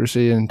with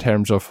accuracy in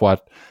terms of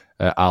what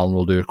Allen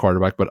will do at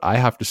quarterback. But I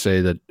have to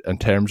say that in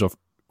terms of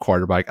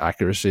quarterback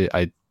accuracy,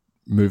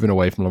 moving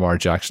away from Lamar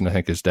Jackson, I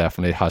think has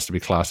to be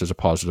classed as a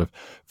positive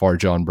for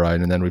John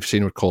Brown. And then we've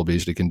seen what Cole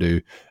Beasley can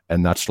do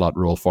in that slot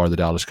role for the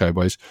Dallas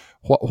Cowboys.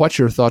 What's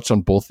your thoughts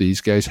on both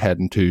these guys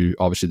heading to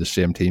obviously the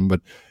same team?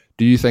 But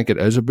do you think it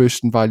is a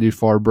boost in value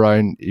for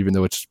Brown, even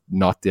though it's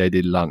not the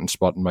ideal landing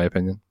spot in my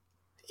opinion?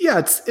 Yeah,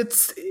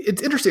 it's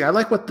interesting. I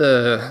like what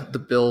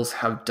the Bills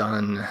have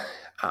done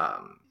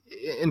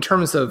in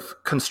terms of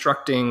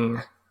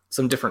constructing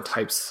some different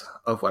types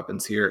of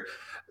weapons here.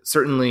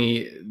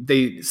 Certainly,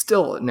 they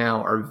still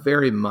now are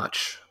very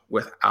much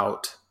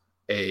without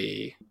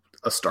a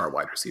star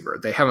wide receiver.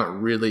 They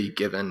haven't really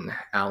given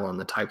Allen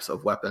the types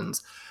of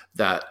weapons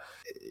that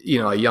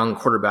a young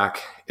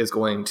quarterback is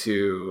going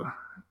to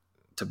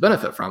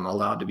benefit from,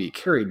 allowed to be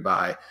carried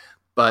by.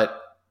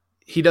 But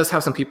he does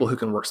have some people who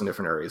can work some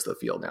different areas of the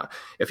field now.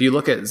 If you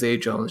look at Zay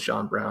Jones,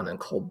 John Brown, and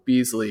Cole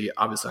Beasley,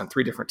 obviously on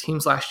 3 different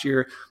teams last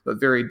year, but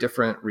very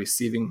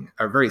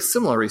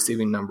similar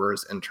receiving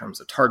numbers in terms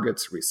of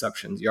targets,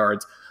 receptions,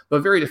 yards,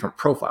 but very different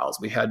profiles.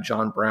 We had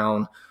John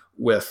Brown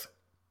with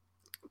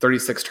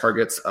 36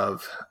 targets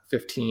of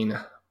 15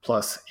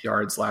 plus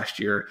yards last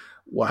year,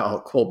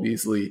 while Cole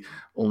Beasley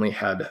only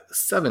had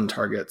 7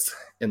 targets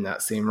in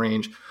that same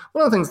range.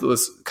 One of the things that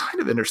was kind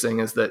of interesting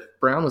is that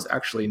Brown was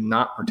actually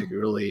not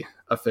particularly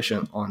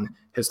efficient on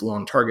his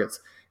long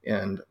targets.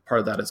 And part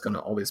of that is going to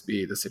always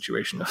be the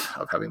situation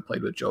of having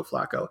played with Joe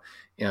Flacco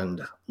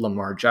and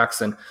Lamar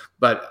Jackson.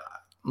 But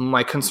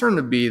my concern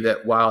would be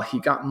that while he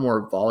got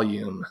more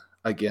volume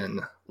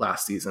again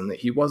last season,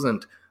 that he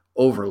wasn't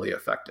overly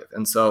effective.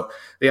 And so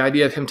the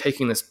idea of him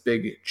taking this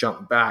big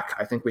jump back,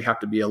 I think we have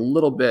to be a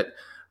little bit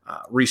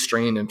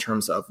restrained in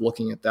terms of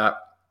looking at that.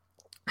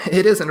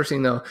 It is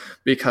interesting, though,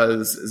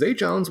 because Zay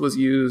Jones was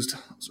used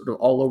sort of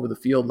all over the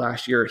field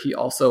last year. He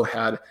also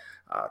had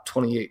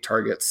 28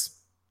 targets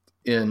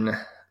in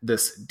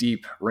this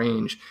deep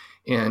range,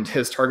 and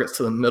his targets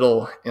to the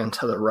middle and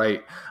to the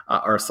right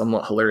are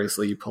somewhat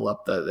hilariously. You pull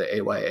up the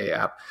AYA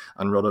app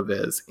on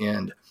RotoViz,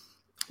 and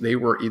they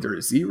were either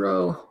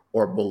 0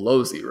 or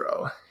below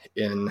 0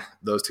 in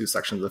those two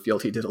sections of the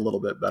field. He did a little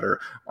bit better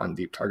on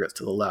deep targets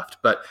to the left.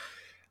 But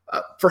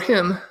for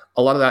him,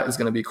 a lot of that is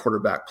going to be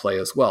quarterback play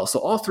as well. So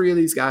all three of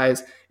these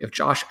guys, if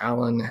Josh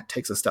Allen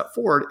takes a step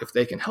forward, if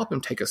they can help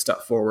him take a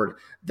step forward,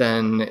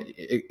 then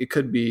it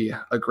could be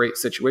a great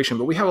situation.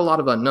 But we have a lot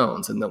of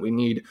unknowns, and that we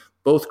need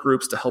both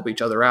groups to help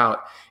each other out,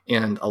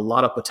 and a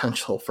lot of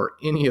potential for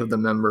any of the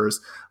members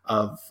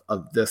of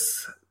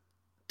this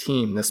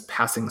team, this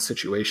passing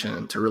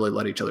situation, to really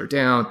let each other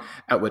down,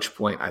 at which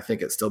point I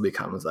think it still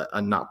becomes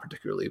a not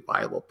particularly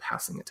viable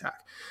passing attack.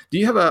 Do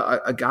you have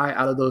a guy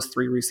out of those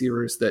three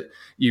receivers that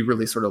you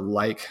really sort of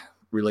like,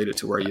 related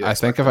to where you... I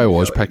think if I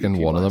was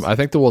picking one of them, I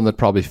think the one that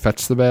probably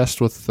fits the best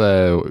with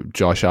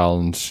Josh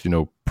Allen's,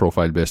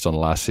 profile based on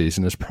last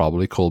season is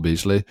probably Cole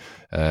Beasley.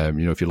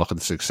 If you look at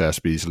the success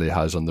Beasley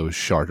has on those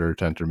shorter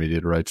to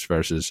intermediate routes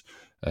versus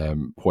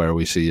where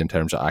we see in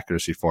terms of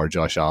accuracy for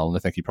Josh Allen, I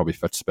think he probably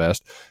fits the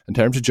best. In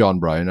terms of John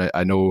Brown,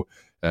 I know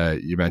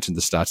you mentioned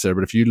the stats there,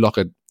 but if you look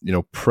at,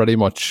 pretty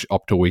much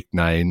up to week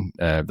 9,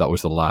 that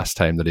was the last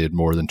time that he had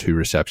more than 2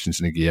 receptions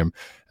in a game.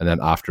 And then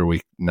after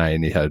week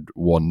 9, he had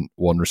one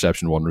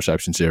reception, 0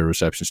 receptions,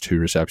 2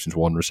 receptions,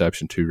 1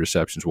 reception, 2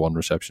 receptions, 1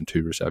 reception,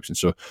 2 receptions.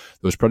 So there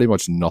was pretty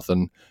much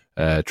nothing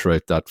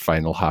throughout that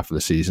final half of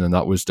the season. And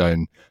that was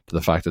down to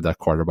the fact that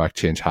quarterback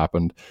change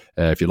happened.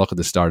 If you look at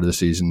the start of the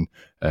season,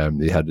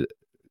 he had,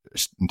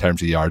 in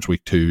terms of yards,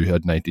 week 2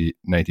 had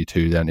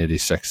 92, then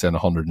 86, then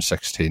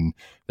 116.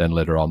 Then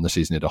later on the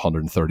season, he had a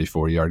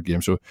 134-yard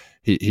game. So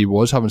he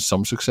was having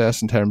some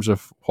success in terms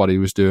of what he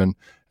was doing.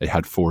 He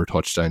had 4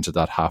 touchdowns at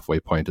that halfway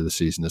point of the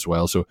season as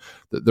well. So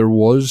there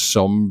was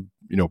some,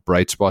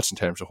 bright spots in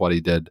terms of what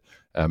he did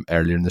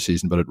earlier in the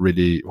season. But it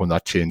really, when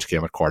that change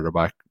came at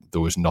quarterback, there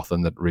was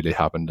nothing that really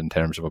happened in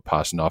terms of a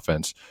passing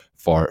offense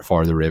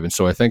for the Ravens.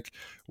 So I think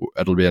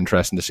it'll be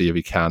interesting to see if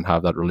he can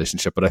have that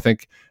relationship. But I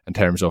think in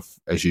terms of,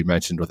 as you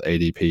mentioned, with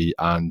ADP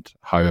and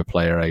how a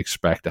player I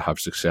expect to have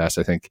success,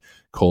 I think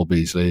Cole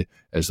Beasley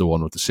is the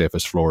one with the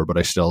safest floor. But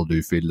I still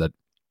do feel that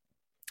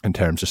in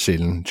terms of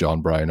ceiling,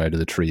 John Brown out of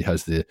the three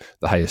has the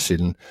highest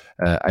ceiling.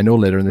 I know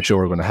later in the show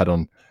we're going to hit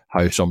on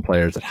how some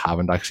players that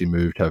haven't actually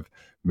moved have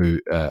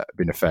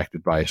been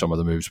affected by some of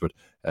the moves, but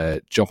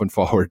jumping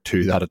forward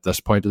to that at this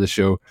point of the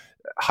show,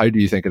 how do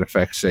you think it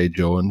affects Zay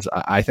Jones?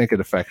 I think it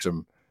affects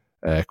him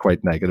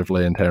quite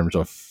negatively in terms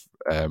of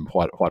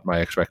what my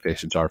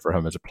expectations are for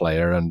him as a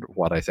player and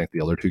what I think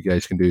the other two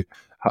guys can do.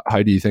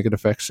 How do you think it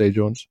affects Zay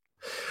Jones?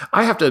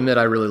 I have to admit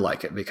I really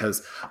like it,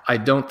 because I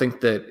don't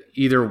think that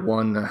either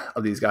one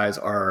of these guys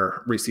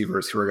are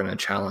receivers who are going to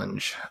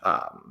challenge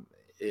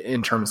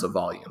in terms of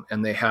volume,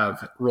 and they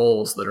have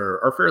roles that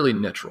are fairly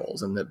niche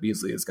roles, and that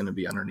Beasley is going to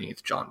be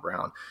underneath, John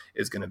Brown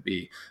is going to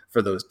be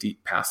for those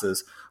deep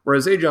passes,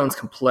 whereas Zay Jones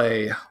can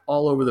play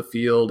all over the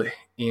field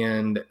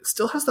and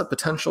still has the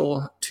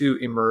potential to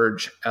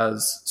emerge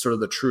as sort of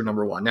the true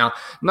number one. Now,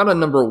 not a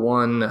number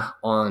one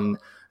on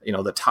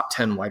the top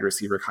 10 wide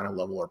receiver kind of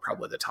level, or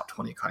probably the top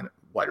 20 kind of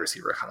wide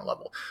receiver kind of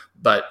level.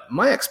 But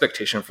my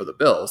expectation for the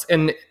Bills,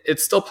 and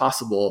it's still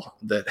possible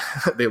that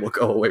they will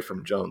go away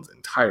from Jones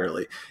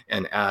entirely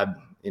and add,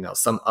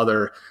 some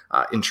other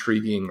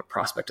intriguing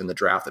prospect in the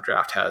draft. The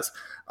draft has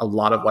a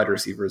lot of wide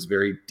receivers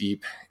very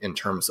deep in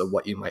terms of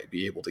what you might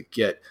be able to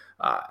get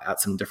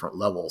at some different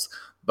levels.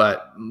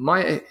 But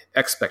my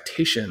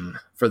expectation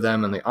for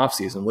them in the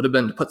offseason would have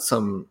been to put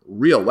some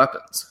real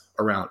weapons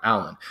around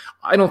Allen.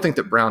 I don't think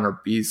that Brown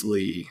or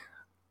Beasley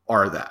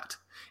are that.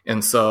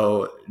 And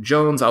so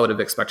Jones, I would have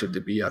expected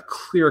to be a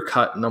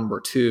clear-cut number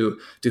 2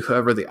 to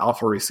whoever the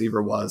alpha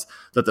receiver was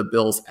that the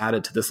Bills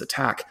added to this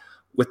attack.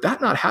 With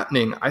that not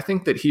happening, I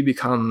think that he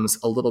becomes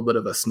a little bit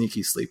of a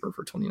sneaky sleeper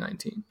for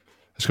 2019.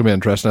 It's going to be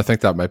interesting. I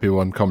think that might be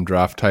one come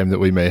draft time that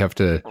we may have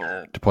to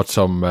put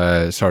some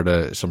sort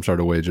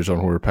of wagers on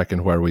where we're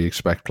picking where we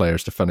expect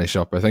players to finish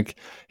up. I think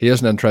he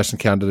is an interesting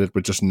candidate,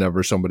 but just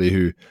never somebody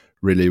who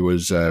really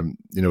was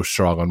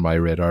strong on my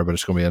radar. But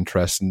it's going to be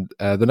interesting.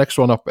 The next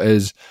one up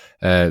is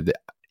the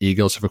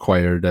Eagles have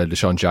acquired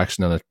Deshaun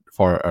Jackson and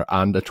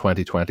a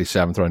 2020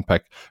 7th round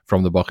pick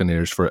from the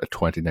Buccaneers for a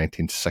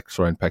 2019 6th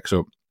round pick.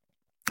 So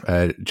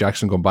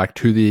Jackson going back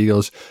to the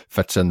Eagles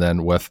fits in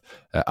then with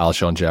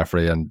Alshon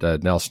Jeffrey and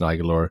Nelson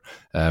Aguilar,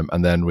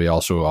 and then we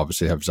also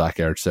obviously have Zach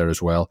Ertz there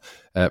as well.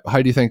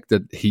 How do you think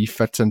that he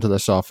fits into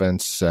this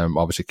offense?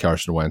 Obviously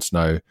Carson Wentz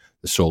now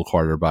the sole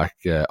quarterback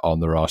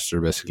on the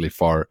roster basically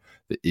for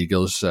the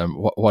Eagles.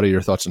 What are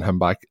your thoughts on him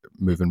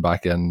moving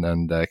back in,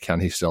 and can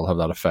he still have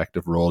that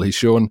effective role? He's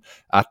shown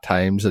at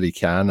times that he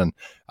can, and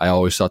I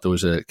always thought there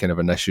was a kind of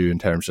an issue in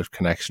terms of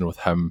connection with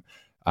him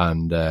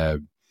and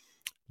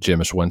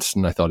Jameis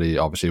Winston. I thought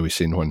we've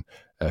seen when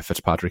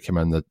Fitzpatrick came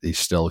in that he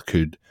still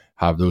could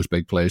have those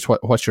big plays.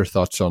 What's your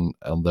thoughts on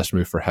this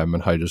move for him,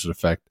 and how does it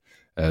affect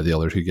the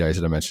other two guys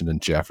that I mentioned in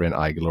Jeffrey and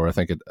Aguilar? I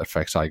think it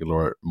affects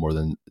Aguilar more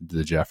than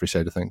the Jeffrey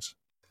side of things.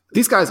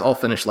 These guys all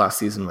finished last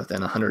season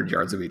within 100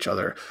 yards of each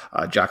other.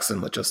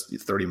 Jackson with just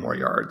 30 more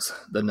yards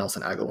than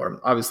Nelson Agholor.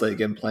 Obviously,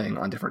 again, playing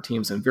on different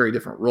teams in very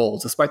different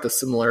roles. Despite the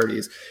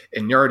similarities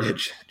in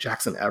yardage,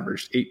 Jackson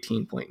averaged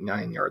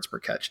 18.9 yards per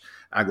catch.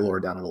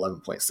 Agholor down at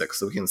 11.6.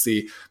 So we can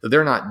see that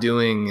they're not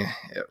doing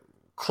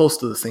close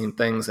to the same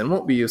things and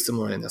won't be used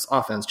similarly in this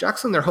offense.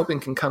 Jackson, they're hoping,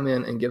 can come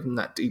in and give them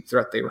that deep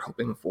threat they were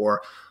hoping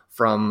for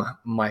from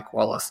Mike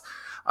Wallace.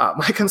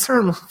 My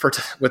concern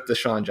with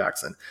Deshaun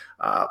Jackson,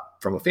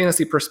 from a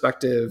fantasy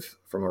perspective,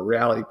 from a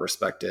reality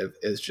perspective,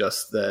 is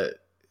just that,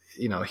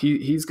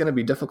 he's going to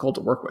be difficult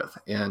to work with.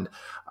 And,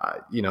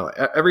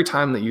 every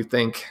time that you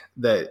think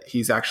that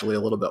he's actually a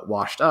little bit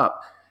washed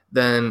up,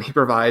 then he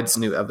provides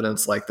new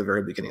evidence like the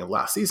very beginning of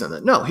last season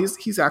that no,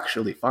 he's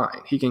actually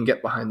fine. He can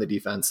get behind the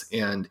defense.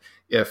 And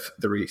if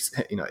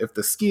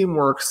the scheme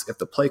works, if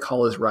the play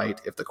call is right,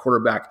 if the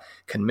quarterback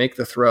can make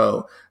the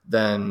throw,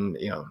 then,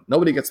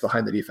 nobody gets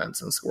behind the defense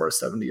and scores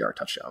 70-yard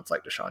touchdowns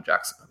like Deshaun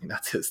Jackson. I mean,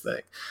 that's his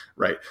thing,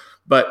 right?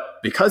 But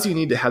because you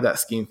need to have that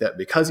scheme fit,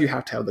 because you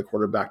have to have the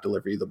quarterback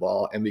deliver you the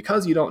ball, and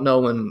because you don't know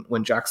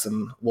when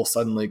Jackson will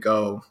suddenly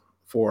go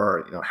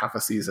for, half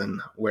a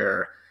season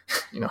where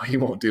he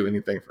won't do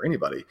anything for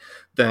anybody,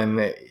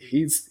 then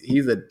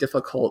he's a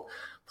difficult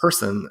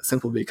person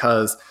simply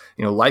because,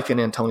 like an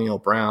Antonio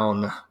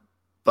Brown,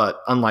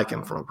 but unlike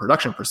him from a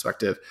production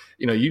perspective,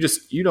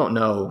 you don't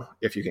know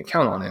if you can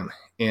count on him.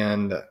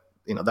 And,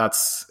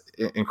 that's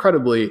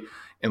incredibly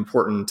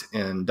important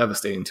and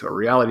devastating to a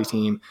reality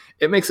team.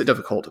 It makes it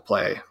difficult to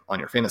play on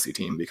your fantasy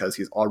team because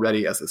he's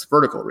already, as this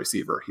vertical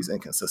receiver, he's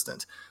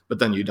inconsistent, but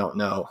then you don't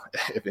know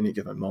if any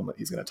given moment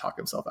he's going to talk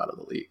himself out of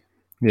the league.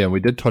 Yeah,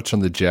 we did touch on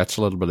the Jets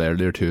a little bit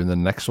earlier too, and the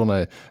next one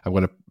I'm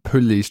going to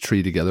pull these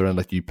three together and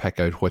let you pick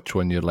out which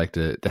one you'd like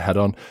to hit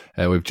on.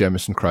 We have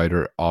Jamison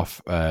Crowder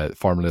off,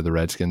 formerly of the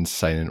Redskins,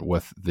 signing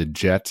with the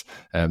Jets,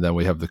 and then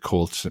we have the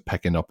Colts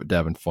picking up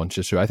Devin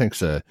Funchess, who I think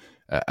is a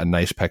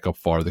nice pickup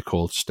for the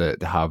Colts to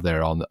have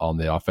there on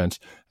the offense.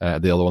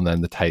 The other one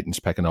then, the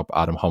Titans picking up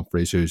Adam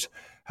Humphries, who's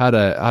had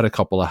a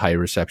couple of high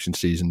reception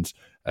seasons.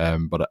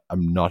 But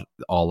I'm not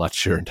all that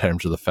sure in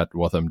terms of the fit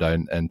with him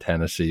down in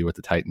Tennessee with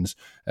the Titans.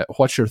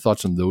 What's your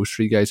thoughts on those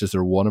three guys? Is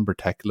there one in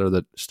particular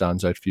that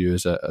stands out for you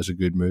as a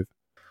good move?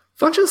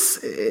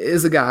 Funchess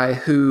is a guy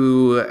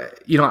who,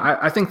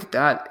 I think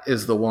that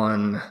is the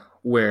one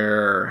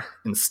where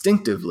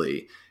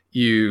instinctively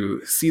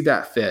you see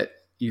that fit.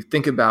 You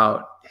think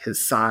about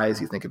his size,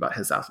 you think about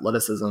his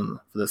athleticism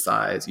for the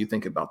size, you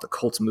think about the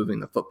Colts moving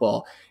the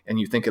football, and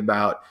you think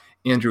about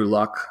Andrew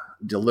Luck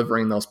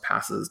delivering those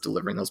passes,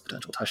 delivering those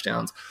potential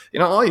touchdowns.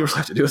 All you really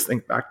have to do is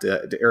think back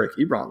to Eric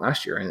Ebron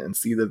last year and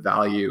see the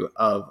value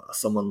of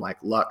someone like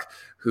Luck,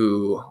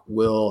 who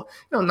will,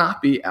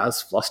 not be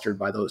as flustered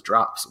by those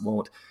drops,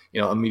 won't,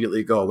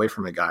 immediately go away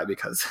from a guy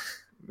because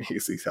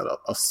he's had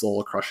a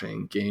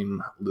soul-crushing,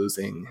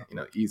 game-losing,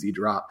 easy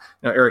drop.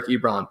 Eric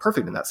Ebron,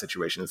 perfect in that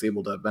situation, is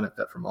able to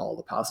benefit from all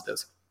the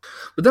positives.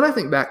 But then I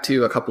think back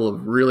to a couple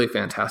of really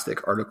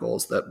fantastic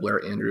articles that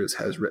Blair Andrews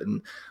has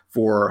written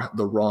for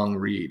The Wrong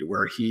Read,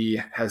 where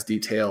he has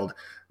detailed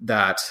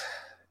that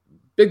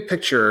big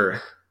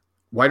picture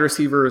wide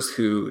receivers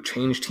who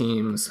change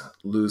teams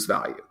lose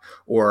value,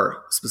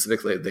 or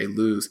specifically they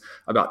lose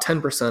about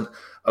 10%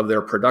 of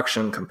their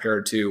production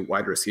compared to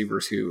wide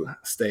receivers who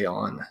stay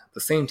on the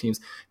same teams.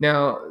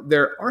 Now,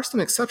 there are some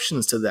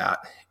exceptions to that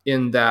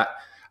in that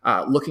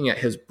looking at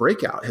his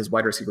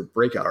wide receiver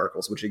breakout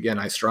articles, which again,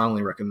 I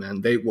strongly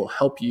recommend, they will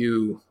help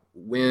you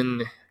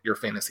win your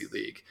fantasy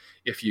league.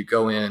 If you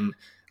go in,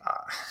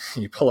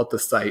 you pull up the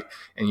site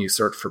and you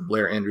search for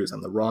Blair Andrews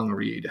on The Wrong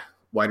Read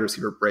wide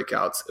receiver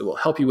breakouts, it will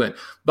help you win.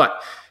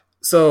 But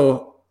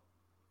so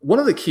one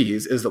of the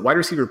keys is that wide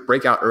receivers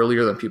break out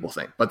earlier than people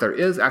think, but there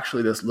is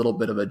actually this little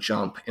bit of a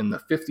jump in the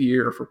fifth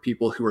year for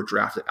people who are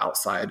drafted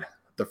outside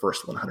the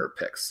first 100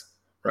 picks.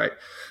 Right.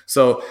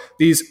 So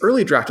these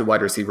early drafted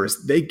wide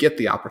receivers, they get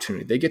the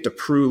opportunity. They get to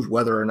prove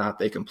whether or not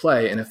they can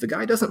play. And if the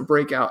guy doesn't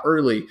break out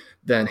early,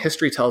 then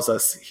history tells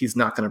us he's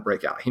not going to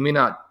break out. He may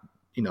not,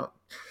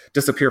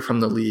 disappear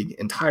from the league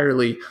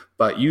entirely,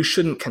 but you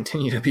shouldn't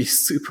continue to be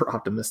super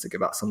optimistic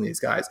about some of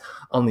these guys.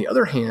 On the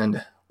other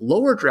hand,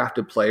 lower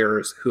drafted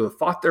players who have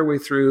fought their way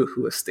through,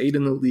 who have stayed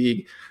in the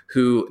league,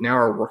 who now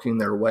are working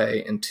their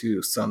way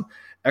into some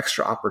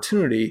extra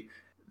opportunity,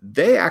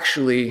 they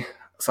actually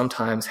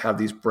sometimes have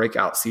these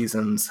breakout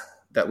seasons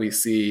that we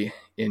see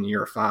in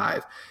year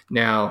 5.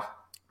 Now,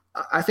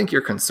 I think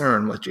your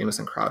concern with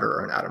Jamison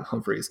Crowder and Adam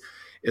Humphries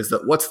is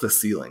that what's the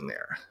ceiling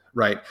there,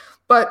 right?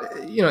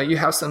 But, you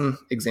have some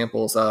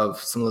examples of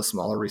some of the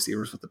smaller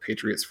receivers with the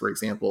Patriots, for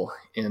example,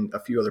 and a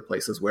few other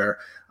places where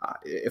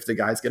if the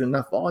guys get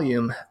enough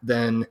volume,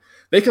 then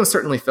they can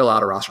certainly fill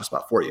out a roster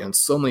spot for you. And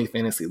so many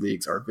fantasy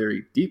leagues are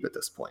very deep at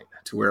this point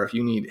to where if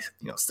you need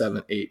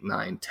 7, 8,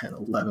 9, 10,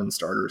 11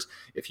 starters,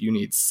 if you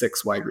need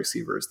 6 wide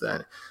receivers,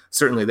 then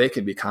certainly they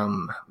can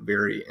become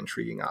very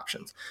intriguing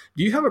options.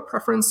 Do you have a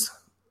preference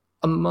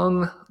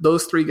among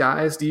those 3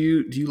 guys? Do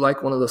you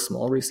like one of the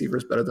small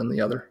receivers better than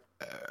the other?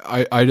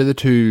 Out of the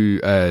two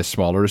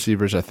smaller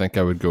receivers, I think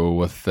I would go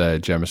with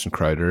Jamison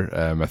Crowder.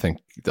 I think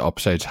the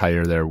upside's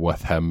higher there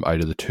with him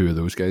out of the two of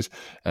those guys.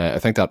 I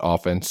think that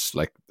offense,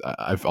 like,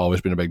 I've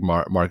always been a big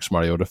Marcus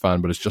Mariota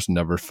fan, but it's just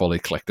never fully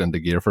clicked into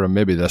gear for him.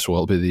 Maybe this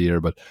will be the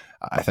year, but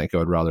I think I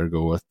would rather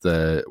go with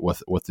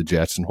the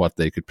Jets and what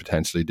they could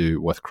potentially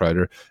do with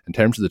Crowder. In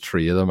terms of the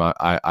three of them,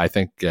 I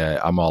think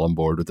I'm all on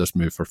board with this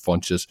move for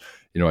Funchess.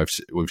 You know,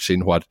 we've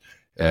seen what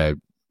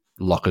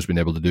Luck has been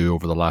able to do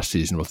over the last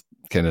season with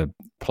kind of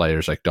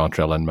players like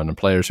Dontrell Inman and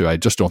players who I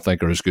just don't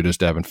think are as good as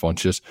Devin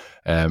Funchess.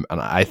 And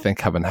I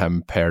think having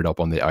him paired up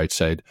on the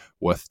outside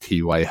with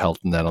T.Y.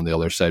 Hilton, then on the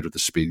other side with the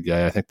speed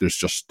guy, I think there's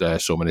just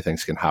so many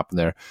things can happen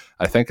there.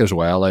 I think as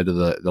well, out of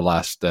the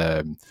last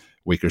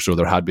week or so,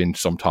 there had been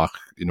some talk,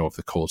 you know, if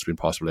the Colts been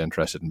possibly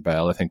interested in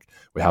Bell. I think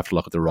we have to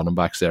look at the running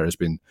backs there as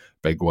being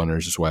big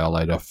winners as well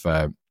out of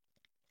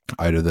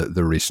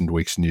the recent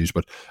week's news.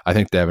 But I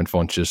think Devin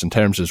Funchess, in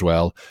terms as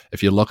well,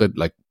 if you look at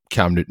like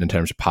Cam Newton in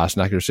terms of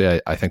passing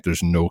accuracy, I think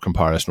there's no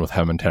comparison with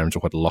him in terms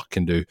of what Luck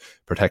can do,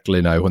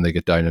 particularly now when they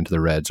get down into the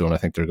red zone. I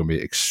think they're going to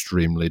be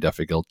extremely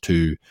difficult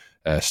to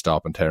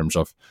stop in terms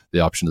of the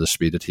option of the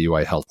speed of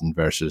T.Y. Hilton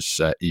versus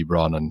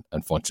Ebron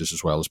and Funchess,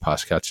 as well as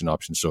pass catching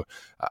options. So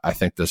I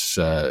think this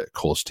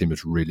Colts team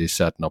is really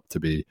setting up to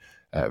be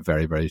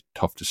very, very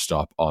tough to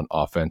stop on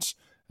offense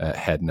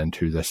heading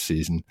into this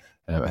season.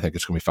 I think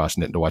it's going to be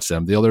fascinating to watch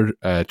them. The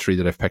other three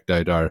that I've picked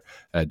out are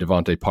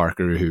Devontae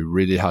Parker, who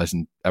really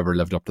hasn't ever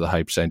lived up to the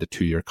hype, signed a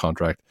 2-year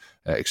contract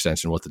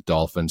extension with the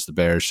Dolphins. The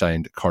Bears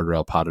signed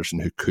Cordarrelle Patterson,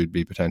 who could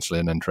be potentially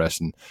an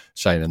interesting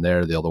signing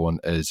there. The other one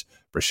is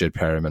Brashid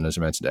Perriman, as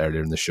I mentioned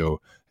earlier in the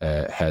show,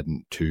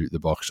 heading to the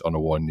Bucs on a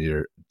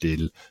 1-year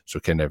deal.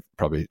 So kind of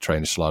probably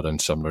trying to slot in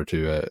similar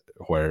to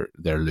where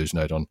they're losing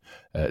out on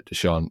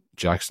Deshaun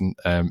Jackson.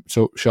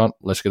 So Sean,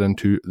 let's get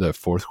into the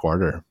fourth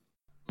quarter.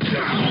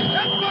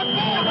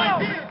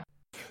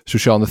 So,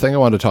 Sean, the thing I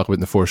wanted to talk about in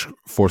the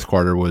fourth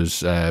quarter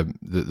was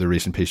the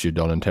recent piece you'd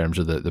done in terms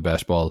of the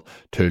best ball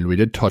tool. We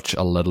did touch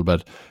a little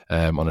bit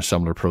on a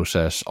similar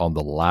process on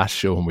the last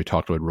show when we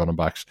talked about running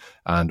backs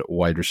and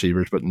wide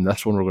receivers, but in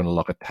this one we're going to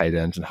look at tight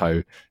ends and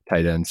how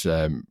tight ends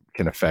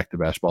can affect the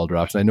best ball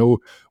drafts. And I know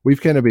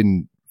we've kind of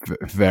been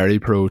very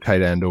pro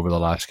tight end over the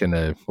last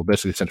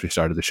basically since we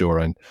started the show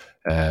around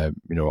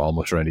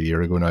almost around a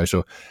year ago now.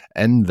 So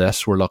in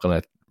this, we're looking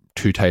at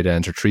 2 tight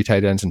ends or 3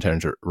 tight ends in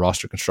terms of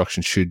roster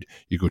construction. Should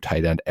you go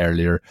tight end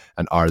earlier,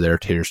 and are there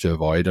tiers to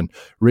avoid? And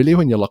really,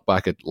 when you look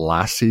back at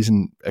last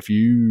season, if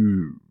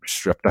you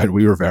stripped out,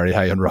 we were very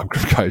high on Rob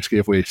Gronkowski.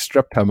 If we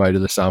stripped him out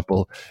of the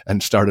sample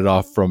and started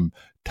off from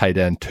tight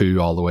end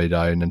 2 all the way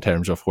down in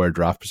terms of where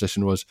draft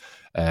position was,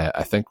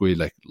 I think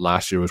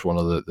last year was one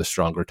of the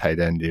stronger tight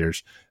end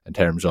years in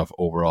terms of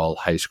overall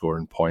high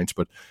scoring points.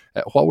 But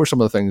what were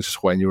some of the things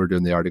when you were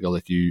doing the article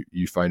that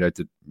you found out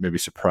that maybe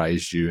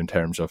surprised you in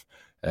terms of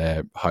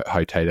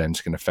how tight ends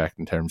can affect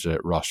in terms of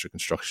roster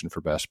construction for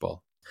best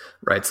ball?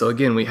 Right. So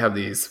again, we have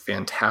these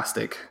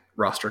fantastic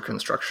roster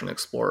construction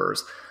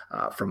explorers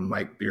from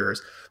Mike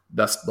Beer's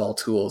Best Ball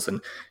Tools,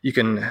 and you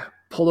can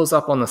pull those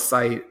up on the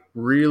site,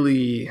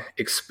 really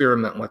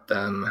experiment with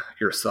them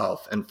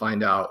yourself and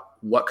find out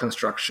what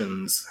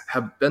constructions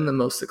have been the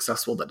most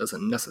successful. That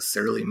doesn't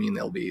necessarily mean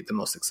they'll be the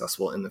most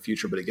successful in the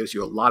future, but it gives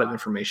you a lot of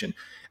information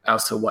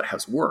as to what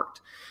has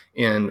worked.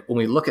 And when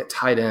we look at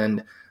tight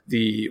end,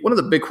 one of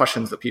the big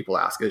questions that people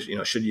ask is,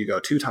 should you go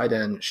 2 tight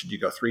end? Should you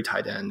go 3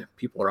 tight end?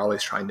 People are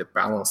always trying to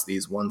balance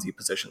these onesie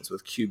positions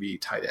with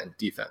QB, tight end,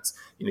 defense.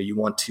 You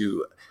want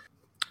to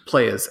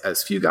play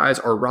as few guys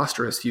or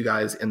roster as few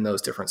guys in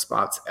those different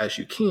spots as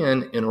you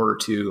can in order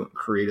to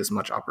create as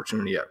much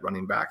opportunity at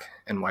running back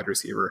and wide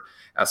receiver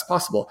as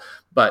possible.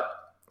 But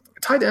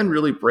tight end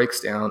really breaks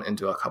down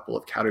into a couple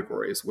of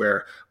categories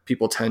where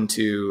people tend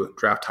to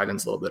draft tight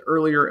ends a little bit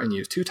earlier and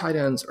use 2 tight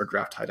ends, or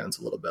draft tight ends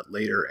a little bit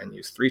later and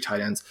use 3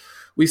 tight ends.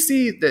 We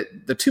see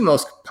that the 2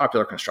 most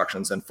popular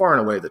constructions, and far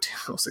and away the 2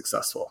 most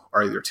successful,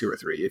 are either 2 or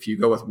 3. If you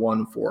go with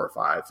 1, 4, or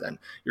 5, then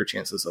your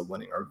chances of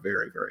winning are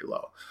very, very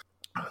low.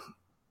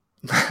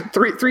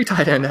 3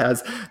 tight end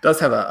does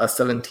have a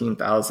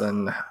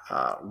 17,000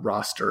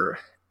 roster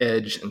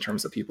edge in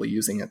terms of people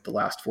using it the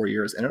last 4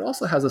 years, and it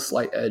also has a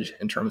slight edge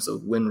in terms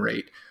of win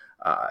rate,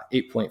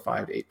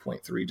 8.5 to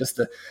 8.3, just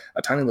a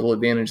tiny little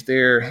advantage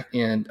there,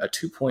 and a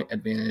 2-point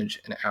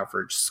advantage in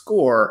average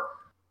score.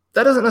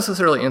 That doesn't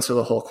necessarily answer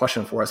the whole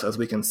question for us, as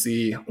we can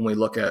see when we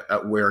look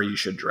at where you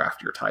should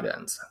draft your tight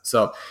ends.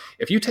 So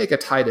if you take a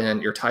tight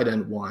end, your tight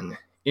end 1,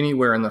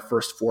 anywhere in the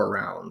first 4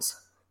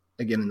 rounds,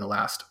 again in the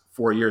last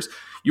 4 years,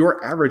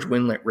 your average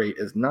win rate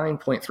is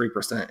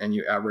 9.3%, and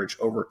you average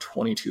over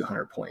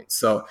 2,200 points.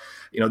 So,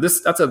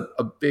 that's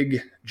a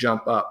big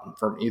jump up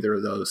from either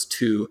of those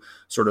 2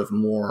 sort of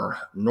more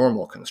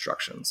normal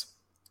constructions.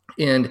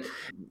 And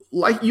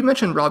like you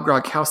mentioned, Rob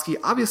Gronkowski,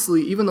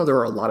 obviously, even though there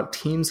are a lot of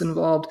teams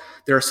involved,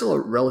 there are still a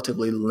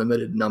relatively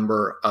limited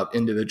number of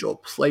individual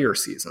player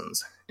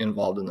seasons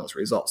involved in those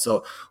results.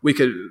 So we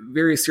could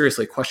very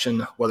seriously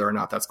question whether or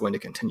not that's going to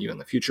continue in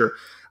the future.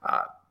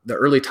 The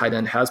early tight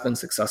end has been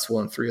successful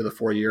in 3 of the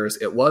 4 years.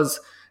 It was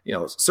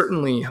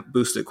certainly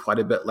boosted quite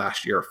a bit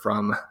last year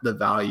from the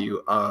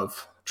value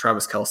of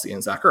Travis Kelce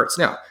and Zach Ertz.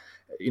 Now,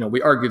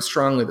 we argued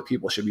strongly that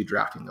people should be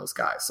drafting those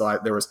guys. So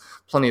there was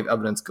plenty of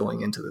evidence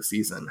going into the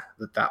season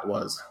that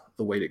was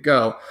the way to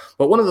go.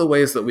 But one of the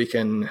ways that we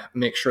can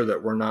make sure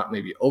that we're not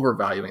maybe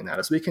overvaluing that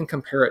is we can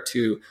compare it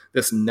to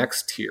this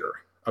next tier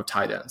of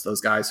tight ends,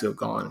 those guys who have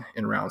gone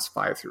in rounds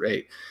 5 through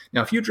 8.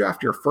 Now, if you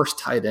draft your first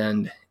tight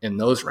end in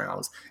those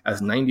rounds,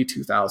 as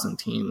 92,000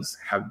 teams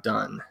have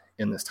done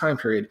in this time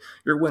period,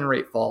 your win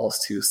rate falls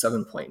to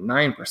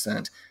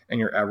 7.9% and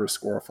your average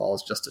score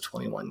falls just to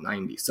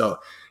 2190. So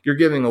you're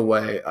giving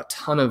away a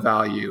ton of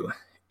value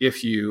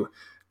if you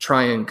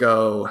try and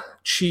go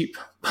cheap,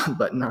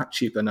 but not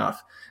cheap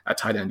enough at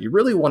tight end. You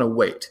really want to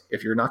wait.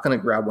 If you're not going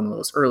to grab one of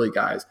those early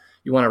guys,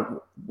 you want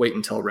to wait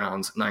until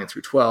rounds 9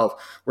 through 12,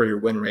 where your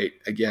win rate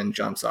again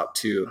jumps up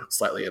to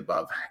slightly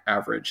above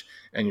average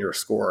and your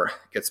score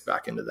gets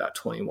back into that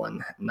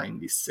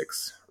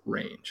 2196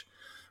 range,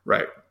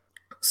 right?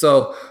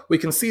 So we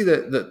can see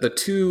that the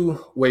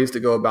two ways to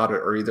go about it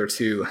are either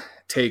to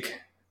take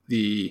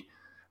the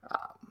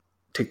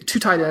 2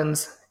 tight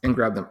ends and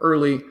grab them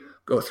early,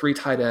 go 3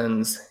 tight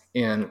ends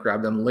and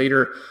grab them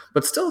later.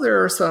 But still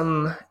there are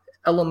some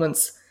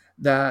elements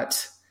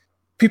that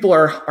people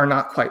are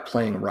not quite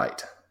playing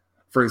right.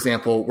 For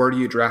example, where do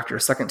you draft your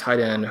second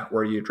tight end?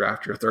 Where do you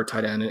draft your third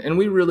tight end? And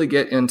we really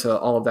get into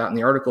all of that in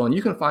the article, and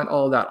you can find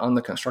all of that on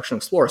the Construction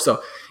Explorer.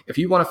 So if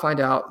you want to find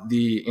out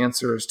the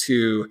answers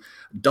to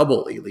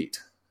double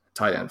elite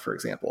tight end, for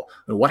example,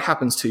 what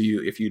happens to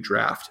you if you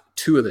draft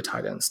 2 of the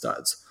tight end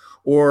studs?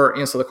 Or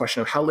answer the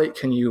question of how late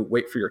can you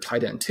wait for your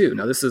tight end 2?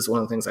 Now, this is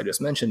one of the things I just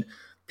mentioned.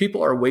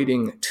 People are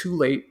waiting too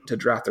late to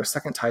draft their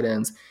second tight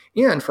ends.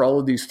 And for all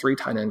of these 3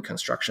 tight end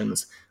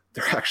constructions,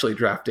 they're actually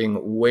drafting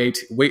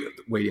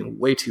waiting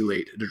way too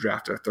late to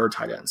draft their third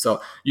tight end. So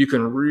you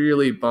can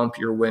really bump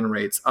your win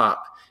rates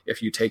up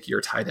if you take your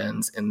tight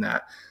ends in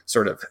that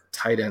sort of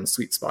tight end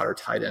sweet spot or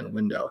tight end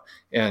window.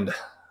 And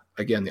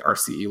again, the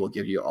RCE will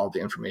give you all the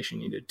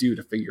information you need to do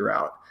to figure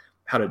out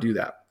how to do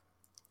that.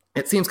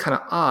 It seems kind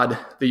of odd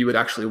that you would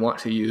actually want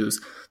to use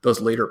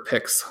those later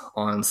picks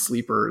on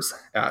sleepers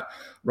at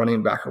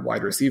running back or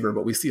wide receiver,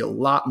 but we see a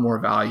lot more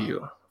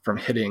value from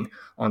hitting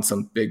on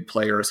some big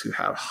players who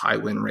have high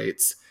win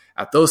rates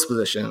at those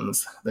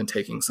positions than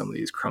taking some of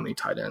these crummy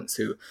tight ends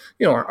who,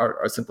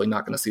 are simply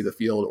not going to see the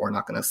field or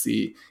not going to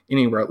see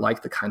anywhere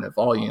like the kind of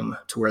volume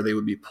to where they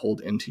would be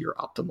pulled into your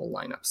optimal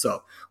lineup.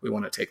 So we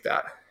want to take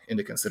that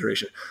into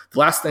consideration. The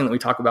last thing that we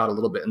talk about a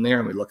little bit in there,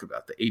 and we look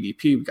about the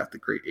ADP, we got the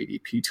great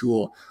ADP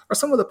tool, are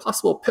some of the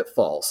possible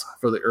pitfalls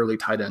for the early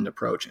tight end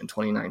approach in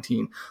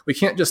 2019. We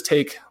can't just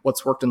take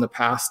what's worked in the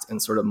past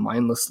and sort of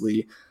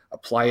mindlessly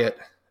apply it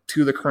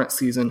to the current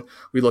season.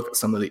 We look at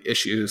some of the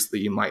issues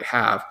that you might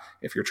have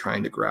if you're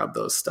trying to grab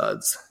those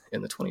studs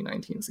in the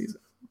 2019 season.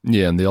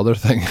 Yeah, and the other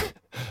thing,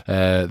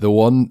 the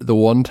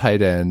one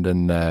tight end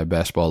in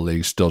best ball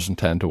leagues doesn't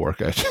tend to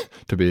work out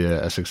to be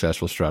a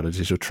successful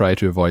strategy, so try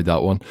to avoid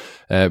that one.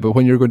 But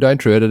when you're going down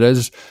through it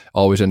is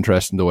always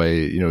interesting the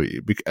way,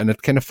 and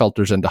it kind of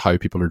filters into how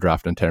people are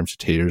drafting in terms of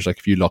tiers. Like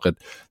if you look at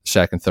the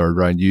second, third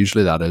round,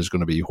 usually that is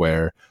going to be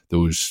where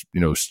those,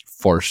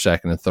 first,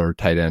 second and third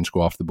tight ends go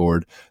off the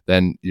board.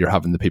 Then you're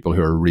having the people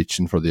who are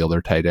reaching for the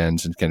other tight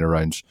ends in kind of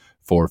rounds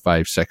 4,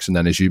 5, 6. And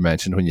then as you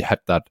mentioned, when you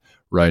hit that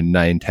round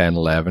 9, 10,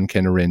 11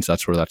 kind of range,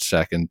 that's where that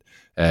second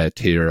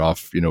tier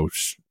of,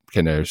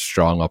 kind of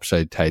strong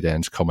upside tight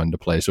ends come into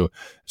play. So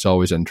it's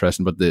always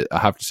interesting. But I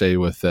have to say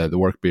with the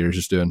work Beers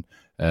is doing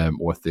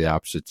with the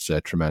apps, it's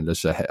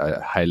tremendous.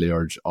 I highly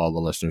urge all the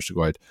listeners to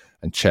go out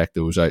and check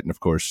those out. And of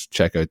course,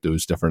 check out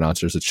those different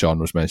answers that Sean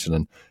was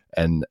mentioning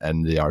in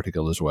the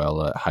article as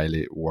well.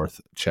 Highly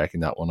worth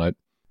checking that one out.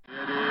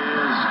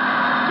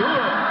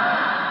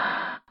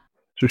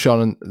 So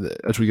Sean,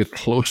 as we get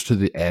close to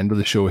the end of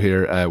the show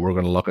here, we're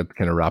going to look at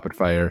kind of rapid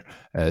fire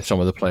some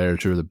of the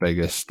players who are the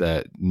biggest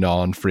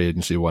non-free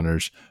agency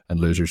winners and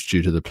losers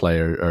due to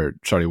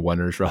the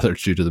winners rather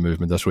due to the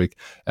movement this week.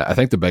 I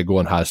think the big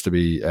one has to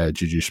be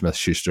Juju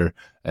Smith-Schuster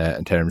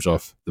in terms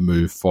of the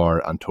move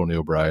for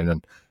Antonio Brown.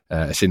 And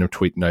I seen him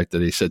tweeting out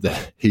that he said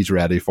that he's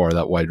ready for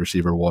that wide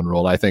receiver 1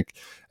 role. I think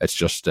it's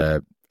just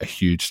a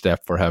huge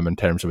step for him in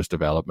terms of his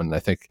development. I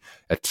think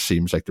it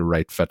seems like the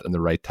right fit and the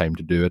right time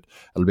to do it.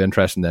 It'll be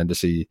interesting then to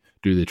see,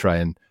 do they try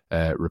and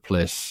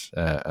replace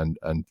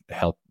and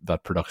help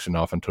that production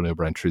off Antonio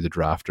Brown through the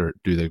draft, or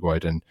do they go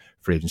out in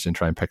free agency and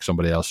try and pick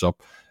somebody else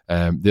up?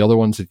 The other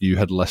ones that you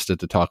had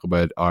listed to talk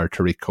about are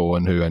Tariq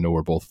Cohen, who I know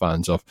we're both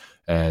fans of,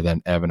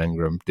 then Evan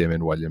Ingram,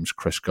 Damian Williams,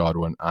 Chris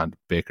Godwin, and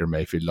Baker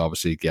Mayfield,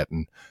 obviously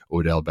getting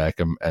Odell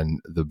Beckham in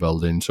the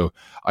building. So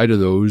out of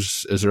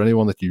those, is there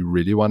anyone that you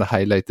really want to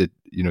highlight that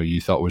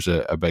you thought was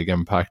a big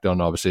impact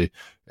on? Obviously,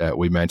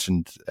 we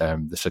mentioned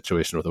the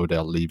situation with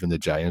Odell leaving the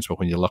Giants, but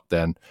when you look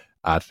then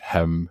at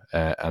him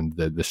and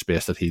the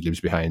space that he leaves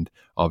behind.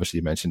 Obviously,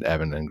 you mentioned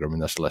Evan Ingram in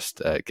this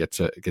list, gets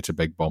a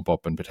big bump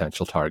up in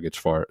potential targets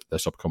for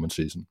this upcoming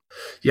season.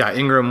 Yeah,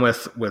 Ingram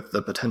with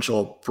the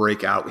potential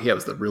breakout. He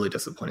was the really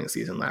disappointing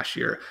season last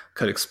year,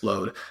 could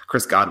explode.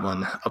 Chris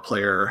Godwin, a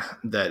player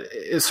that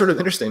is sort of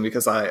interesting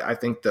because I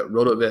think that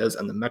RotoViz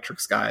and the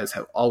metrics guys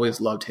have always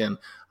loved him.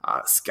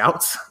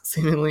 Scouts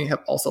seemingly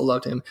have also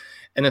loved him.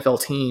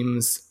 NFL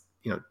teams,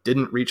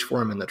 didn't reach for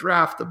him in the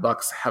draft. The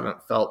Bucs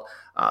haven't felt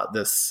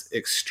this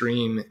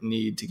extreme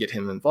need to get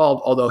him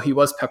involved, although he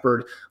was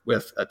peppered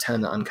with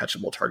 10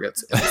 uncatchable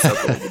targets in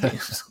several of the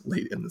games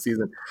late in the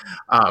season.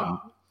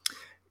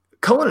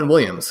 Cohen and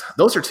Williams,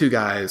 those are two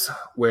guys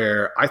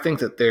where I think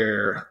that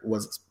there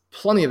was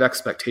plenty of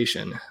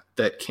expectation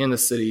that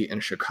Kansas City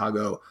and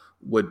Chicago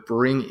would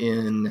bring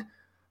in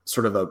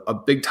sort of a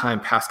big time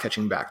pass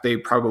catching back. They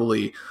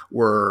probably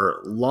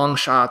were long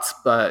shots,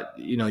 but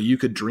you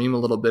could dream a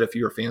little bit if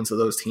you were fans of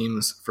those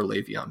teams for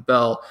Le'Veon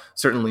Bell.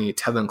 Certainly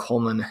Tevin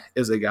Coleman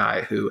is a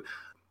guy who,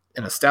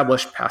 an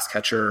established pass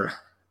catcher,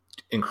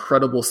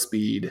 incredible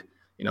speed,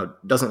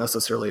 doesn't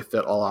necessarily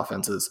fit all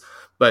offenses,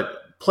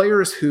 but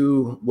players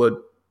who would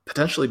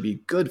potentially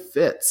be good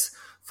fits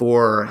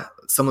for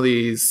some of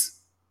these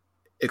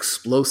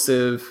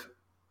explosive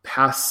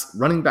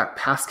running back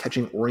pass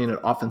catching oriented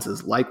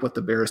offenses, like what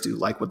the Bears do,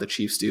 like what the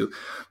Chiefs do.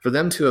 For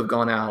them to have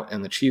gone out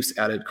and the Chiefs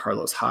added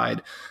Carlos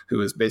Hyde, who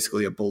is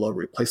basically a below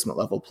replacement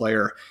level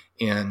player,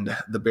 and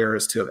the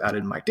Bears to have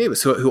added Mike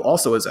Davis, who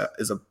also is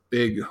a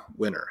big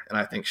winner, and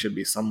I think should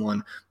be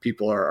someone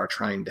people are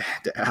trying to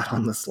add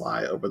on the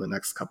sly over the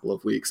next couple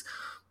of weeks.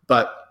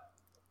 But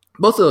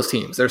both of those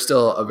teams, there's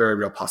still a very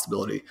real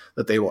possibility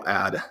that they will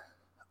add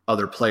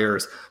other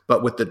players.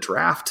 But with the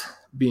draft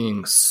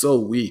being so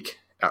weak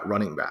at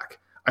running back,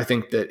 I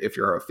think that if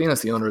you're a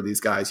fantasy owner of these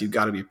guys, you've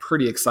got to be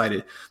pretty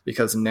excited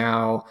because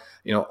now,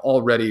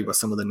 already with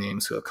some of the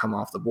names who have come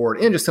off the board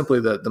and just simply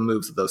the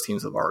moves that those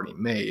teams have already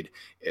made,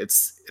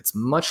 it's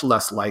much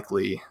less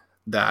likely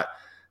that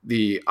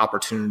the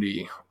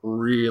opportunity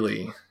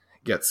really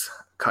gets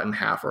cut in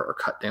half or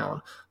cut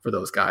down for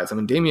those guys. I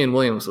mean, Damian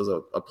Williams was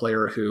a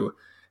player who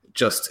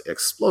just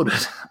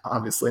exploded,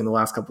 obviously, in the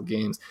last couple of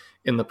games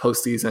in the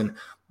postseason,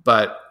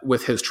 but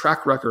with his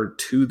track record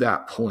to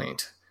that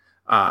point,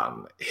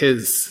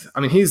 he's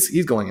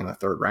going in the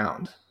third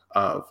round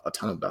of a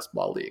ton of best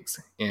ball leagues.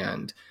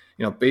 And,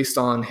 based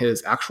on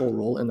his actual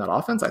role in that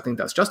offense, I think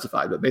that's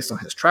justified. But based on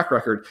his track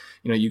record,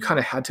 you kind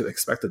of had to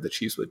expect that the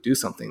Chiefs would do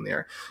something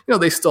there.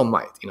 They still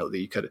might, that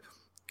you could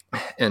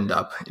end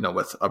up,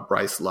 with a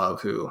Bryce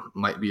Love who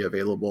might be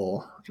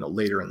available,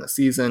 later in the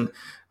season.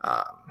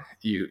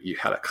 You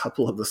had a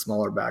couple of the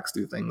smaller backs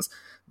do things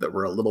that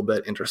were a little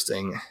bit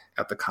interesting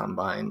at the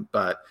combine,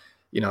 but,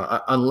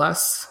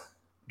 unless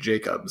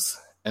Jacobs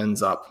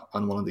ends up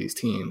on one of these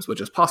teams,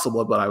 which is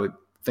possible, but I would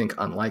think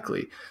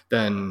unlikely,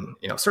 then,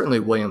 certainly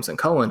Williams and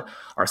Cohen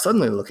are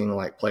suddenly looking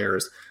like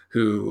players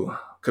who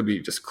could be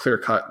just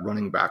clear-cut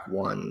running back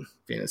one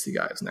fantasy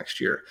guys next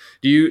year.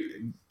 Do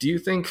you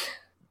think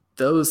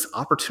those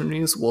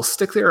opportunities will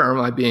stick there, or am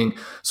I being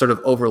sort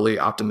of overly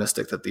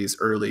optimistic that these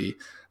early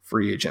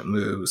free agent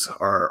moves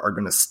are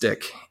going to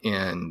stick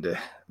and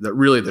that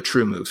really the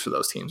true moves for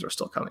those teams are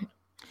still coming?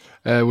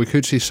 We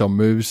could see some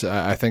moves.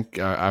 I think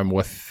I'm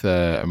with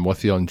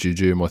you on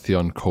Juju. I'm with you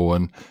on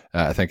Cohen.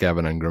 I think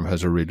Evan Ingram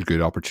has a really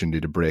good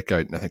opportunity to break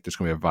out, and I think there's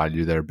going to be a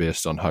value there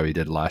based on how he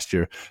did last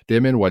year.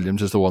 Damian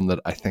Williams is the one that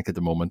I think at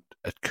the moment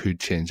it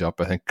could change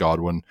up. I think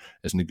Godwin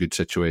is in a good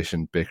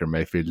situation. Baker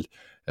Mayfield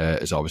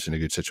is obviously in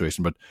a good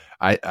situation, but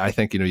I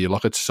think you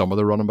look at some of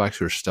the running backs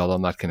who are still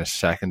on that kind of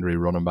secondary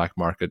running back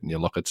market, and you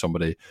look at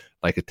somebody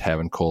like a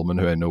Tevin Coleman,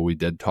 who I know we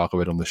did talk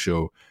about on the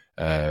show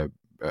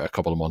a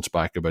couple of months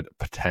back about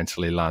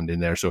potentially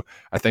landing there. So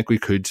I think we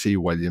could see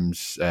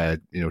Williams,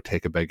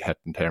 take a big hit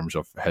in terms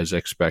of his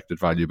expected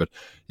value. But,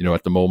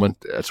 at the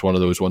moment, it's one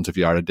of those ones, if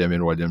you are a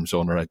Damian Williams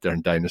owner out there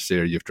in Dynasty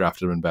or you've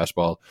drafted him in best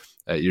ball,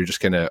 you're just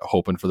kind of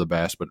hoping for the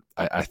best. But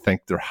I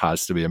think there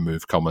has to be a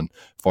move coming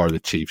for the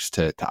Chiefs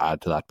to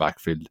add to that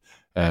backfield.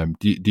 Do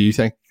you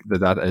think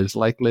that is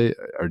likely,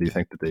 or do you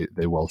think that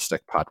they will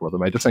stick pat with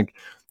him? I just think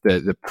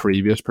the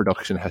previous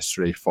production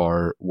history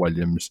for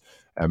Williams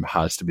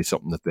has to be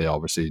something that they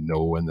obviously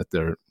know, and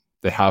that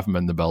they have him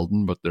in the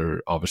building, but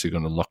they're obviously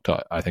going to look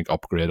to, I think,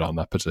 upgrade on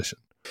that position.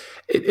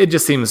 It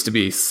just seems to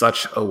be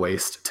such a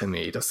waste to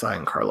me to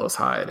sign Carlos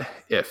Hyde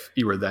if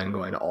you were then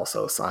going to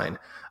also sign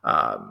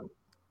a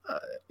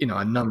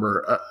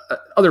number of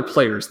other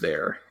players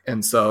there.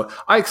 And so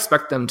I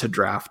expect them to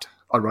draft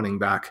a running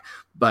back,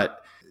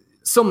 but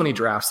so many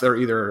drafts, they're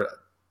either,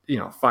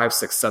 5,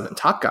 6, 7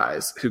 top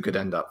guys who could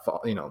end up,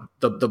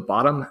 the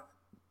bottom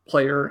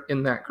player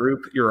in that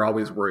group, you're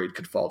always worried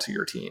could fall to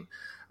your team.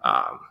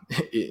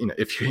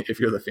 If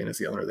you're the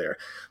fantasy owner there.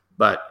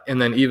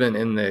 And then even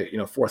in the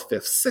 4th,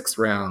 5th, 6th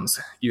rounds,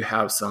 you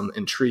have some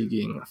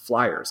intriguing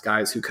flyers,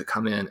 guys who could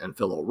come in and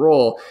fill a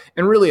role.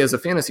 And really, as a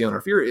fantasy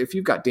owner, if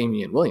you've got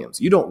Damian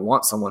Williams, you don't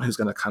want someone who's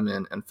going to come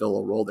in and fill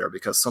a role there,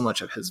 because so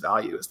much of his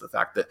value is the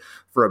fact that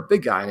for a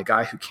big guy and a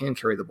guy who can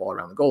carry the ball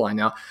around the goal line.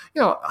 Now,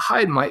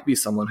 Hyde might be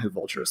someone who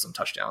vultures some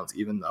touchdowns,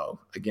 even though,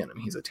 again,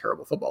 he's a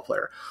terrible football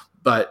player.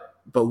 But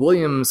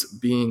Williams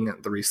being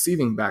the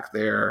receiving back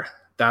there,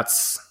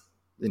 that's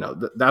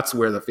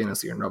where the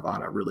fantasy or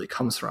nirvana really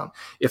comes from.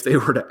 If they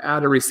were to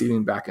add a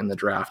receiving back in the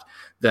draft,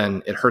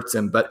 then it hurts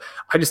him. But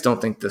I just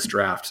don't think this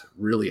draft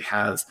really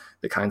has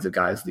the kinds of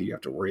guys that you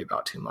have to worry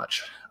about too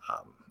much,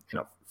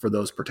 for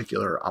those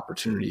particular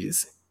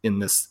opportunities in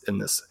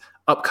this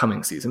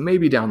upcoming season,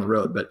 maybe down the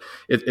road. But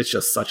it's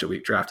just such a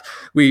weak draft.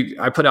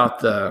 I put out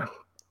the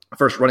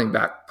first running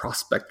back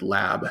prospect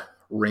lab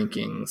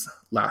rankings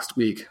last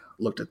week,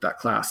 looked at that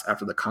class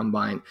after the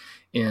combine.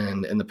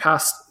 And in the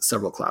past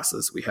several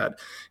classes, we had,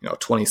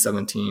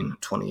 2017,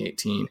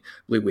 2018, I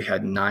believe we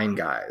had 9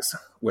 guys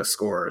with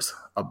scores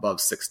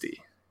above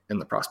 60 in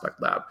the prospect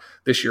lab.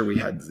 This year we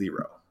had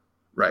 0.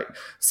 Right.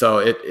 So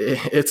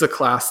it's a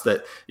class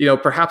that,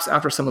 perhaps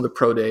after some of the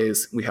pro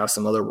days, we have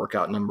some other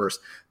workout numbers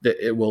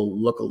that it will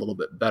look a little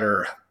bit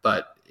better,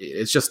 but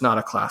it's just not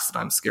a class that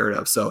I'm scared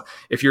of. So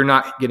if you're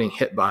not getting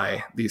hit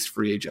by these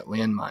free agent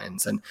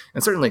landmines, and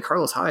certainly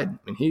Carlos Hyde,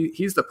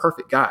 he's the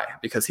perfect guy,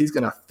 because he's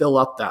going to fill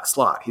up that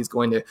slot. He's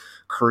going to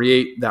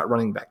create that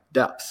running back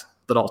depth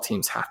that all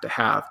teams have to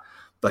have.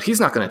 But he's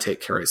not going to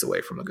take carries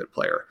away from a good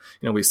player.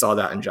 We saw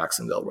that in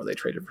Jacksonville, where they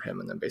traded for him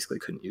and then basically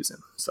couldn't use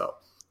him. So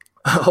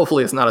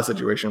hopefully it's not a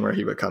situation where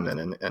he would come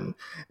in and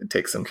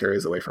take some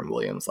carries away from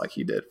Williams like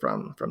he did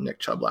from Nick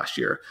Chubb last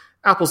year.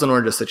 Apples and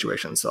oranges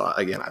situation. So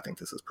again, I think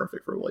this is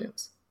perfect for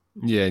Williams.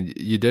 Yeah,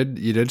 you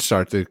did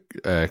start the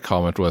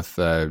comment with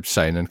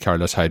signing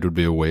Carlos Hyde would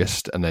be a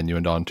waste, and then you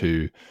went on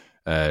to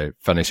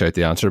finish out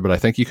the answer. But I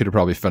think you could have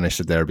probably finished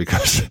it there,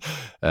 because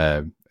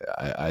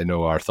I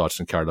know our thoughts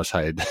on Carlos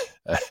Hyde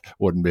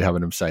wouldn't be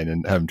having him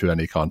signing him to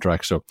any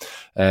contract. So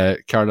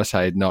Carlos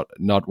Hyde,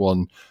 not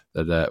one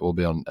that will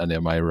be on any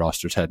of my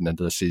rosters heading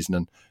into the season,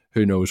 and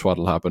who knows what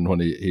will happen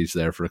when he's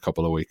there for a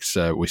couple of weeks.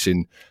 We've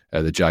seen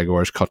the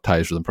Jaguars cut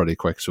ties with him pretty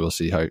quick, so we'll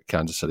see how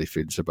Kansas City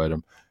feels about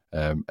him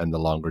in the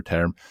longer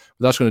term.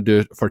 But that's going to do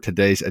it for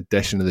today's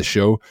edition of the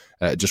show.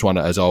 Just want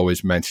to, as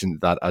always, mention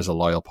that as a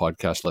loyal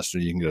podcast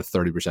listener, you can get a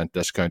 30%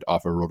 discount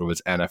off of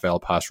RotoViz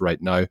NFL Pass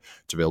right now.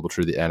 It's available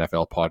through the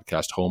NFL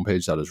Podcast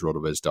homepage. That is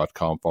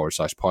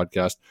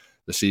rotoviz.com/podcast.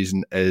 The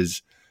season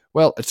is,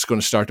 well, it's going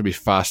to start to be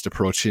fast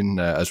approaching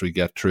as we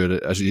get through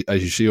it. As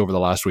you see over the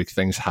last week,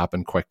 things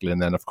happen quickly,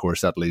 and then, of course,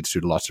 that leads to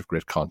lots of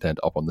great content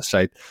up on the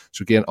site.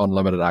 So, again,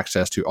 unlimited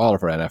access to all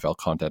of our NFL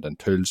content and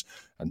tools,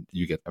 and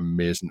you get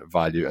amazing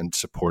value and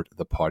support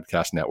the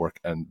podcast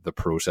network and the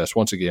process.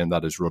 Once again,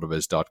 that is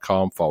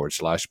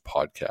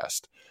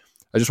rotoviz.com/podcast.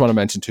 I just want to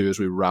mention, too, as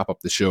we wrap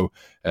up the show,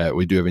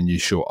 we do have a new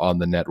show on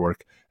the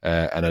network.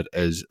 And it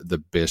is the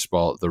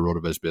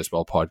RotoViz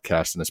Baseball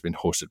podcast, and it's been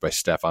hosted by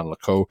Stefan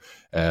Leco.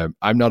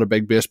 I'm not a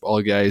big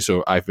baseball guy,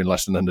 so I've been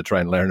listening to try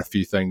and learn a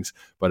few things,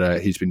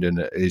 but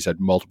he's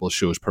had multiple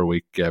shows per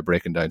week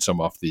breaking down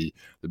some of the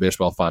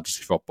baseball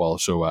fantasy football,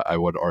 so I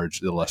would urge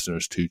the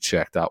listeners to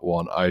check that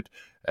one out.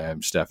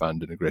 Stefan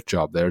did a great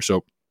job there.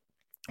 So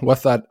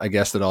with that, I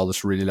guess that all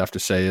that's really left to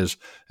say is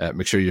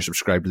make sure you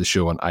subscribe to the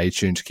show on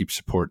iTunes, keep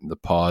supporting the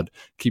pod,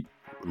 keep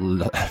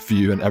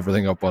viewing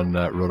everything up on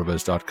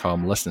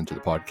rotoviz.com, listening to the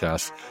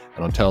podcast.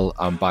 And until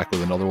I'm back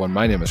with another one,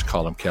 my name is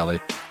Colm Kelly.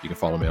 You can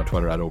follow me on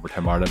Twitter at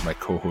Overtime Ireland. My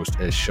co-host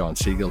is Sean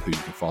Siegel, who you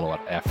can follow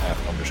at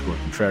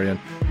FF_contrarian.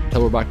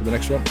 Until we're back with the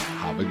next one,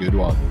 have a good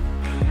one.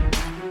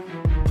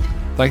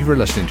 Thank you for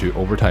listening to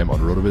Overtime on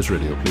RotoViz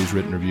Radio. Please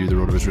rate and review the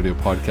RotoViz Radio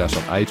podcast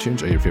on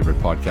iTunes or your favorite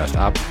podcast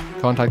app.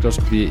 Contact us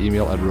via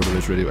email at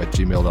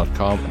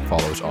rotovizradio@gmail.com and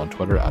follow us on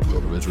Twitter at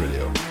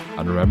rotovizradio.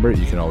 And remember,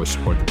 you can always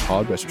support the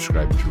pod by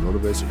subscribing to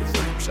RotoViz at a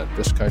 30%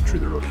 discount through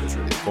the RotoViz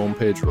Radio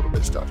homepage,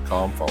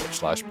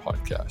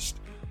 rotoviz.com/podcast.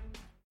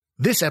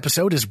 This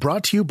episode is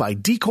brought to you by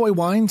Decoy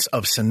Wines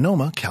of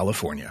Sonoma,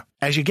 California.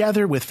 As you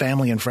gather with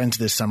family and friends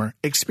this summer,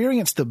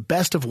 experience the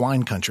best of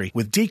wine country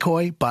with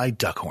Decoy by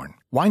Duckhorn.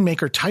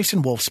 Winemaker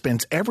Tyson Wolf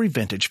spends every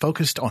vintage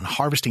focused on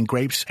harvesting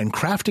grapes and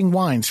crafting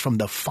wines from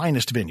the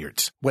finest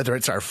vineyards. Whether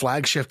it's our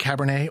flagship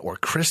Cabernet or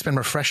crisp and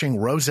refreshing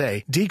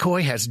Rosé,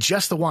 Decoy has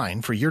just the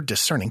wine for your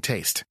discerning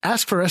taste.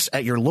 Ask for us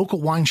at your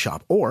local wine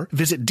shop or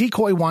visit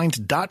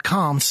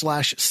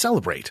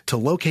decoywines.com/celebrate to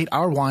locate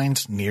our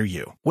wines near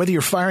you. Whether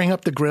you're firing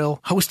up the grill,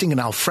 hosting an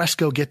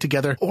alfresco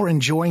get-together, or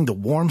enjoying the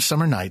warm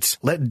summer nights,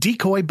 let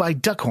Decoy by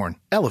Duckhorn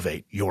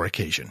elevate your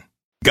occasion.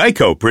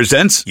 Geico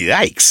presents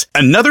Yikes!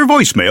 Another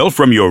voicemail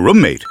from your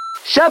roommate.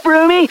 Sup,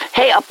 roomie?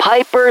 Hey, a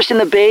pipe burst in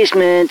the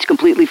basement. It's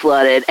completely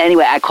flooded.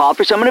 Anyway, I called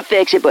for someone to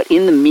fix it, but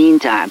in the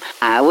meantime,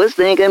 I was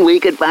thinking we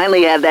could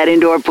finally have that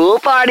indoor pool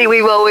party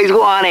we've always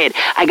wanted.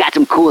 I got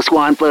some cool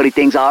swan floaty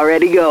things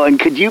already going.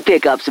 Could you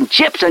pick up some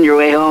chips on your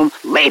way home?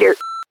 Later.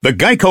 The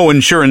Geico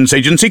Insurance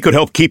Agency could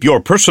help keep your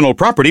personal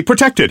property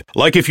protected,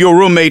 like if your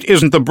roommate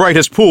isn't the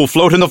brightest pool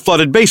float in the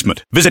flooded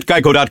basement. Visit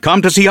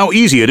geico.com to see how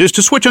easy it is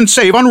to switch and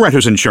save on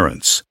renter's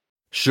insurance.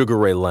 Sugar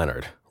Ray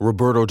Leonard,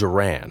 Roberto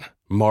Duran,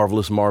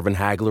 Marvelous Marvin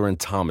Hagler, and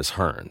Thomas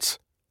Hearns.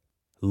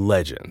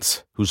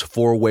 Legends, whose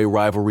four-way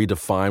rivalry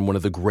defined one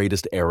of the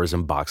greatest eras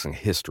in boxing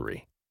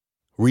history.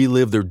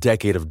 Relive their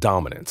decade of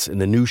dominance in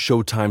the new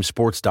Showtime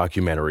sports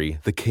documentary,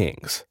 The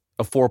Kings,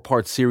 a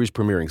 4-part series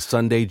premiering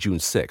Sunday, June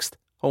 6th,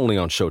 only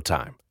on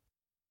Showtime.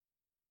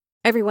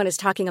 Everyone is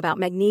talking about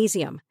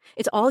magnesium.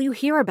 It's all you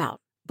hear about.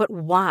 But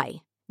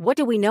why? What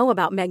do we know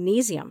about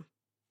magnesium?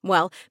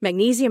 Well,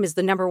 magnesium is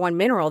the number one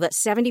mineral that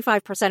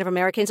 75% of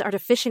Americans are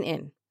deficient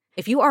in.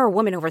 If you are a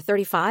woman over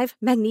 35,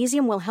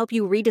 magnesium will help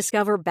you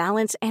rediscover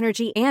balance,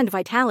 energy, and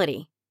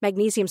vitality.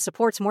 Magnesium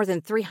supports more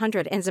than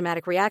 300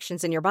 enzymatic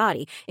reactions in your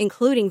body,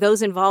 including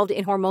those involved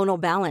in hormonal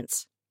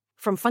balance.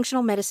 From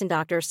functional medicine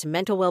doctors to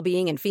mental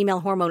well-being and female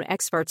hormone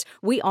experts,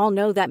 we all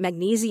know that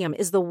magnesium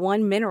is the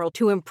one mineral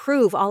to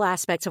improve all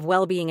aspects of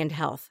well-being and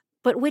health.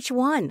 But which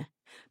one?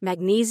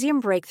 Magnesium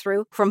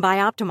Breakthrough from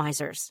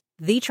Bioptimizers,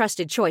 the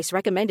trusted choice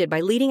recommended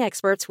by leading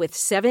experts with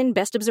 7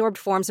 best-absorbed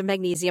forms of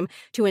magnesium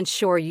to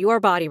ensure your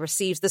body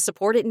receives the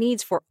support it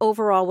needs for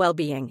overall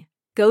well-being.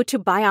 Go to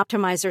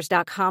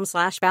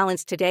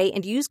bioptimizers.com/balance today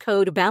and use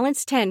code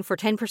BALANCE10 for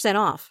 10%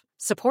 off.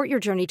 Support your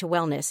journey to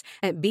wellness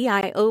at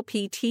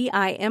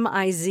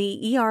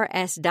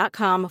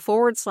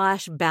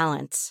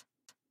bioptimizers.com/balance.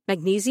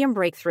 Magnesium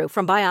Breakthrough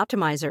from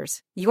Bioptimizers,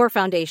 your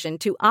foundation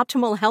to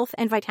optimal health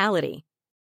and vitality.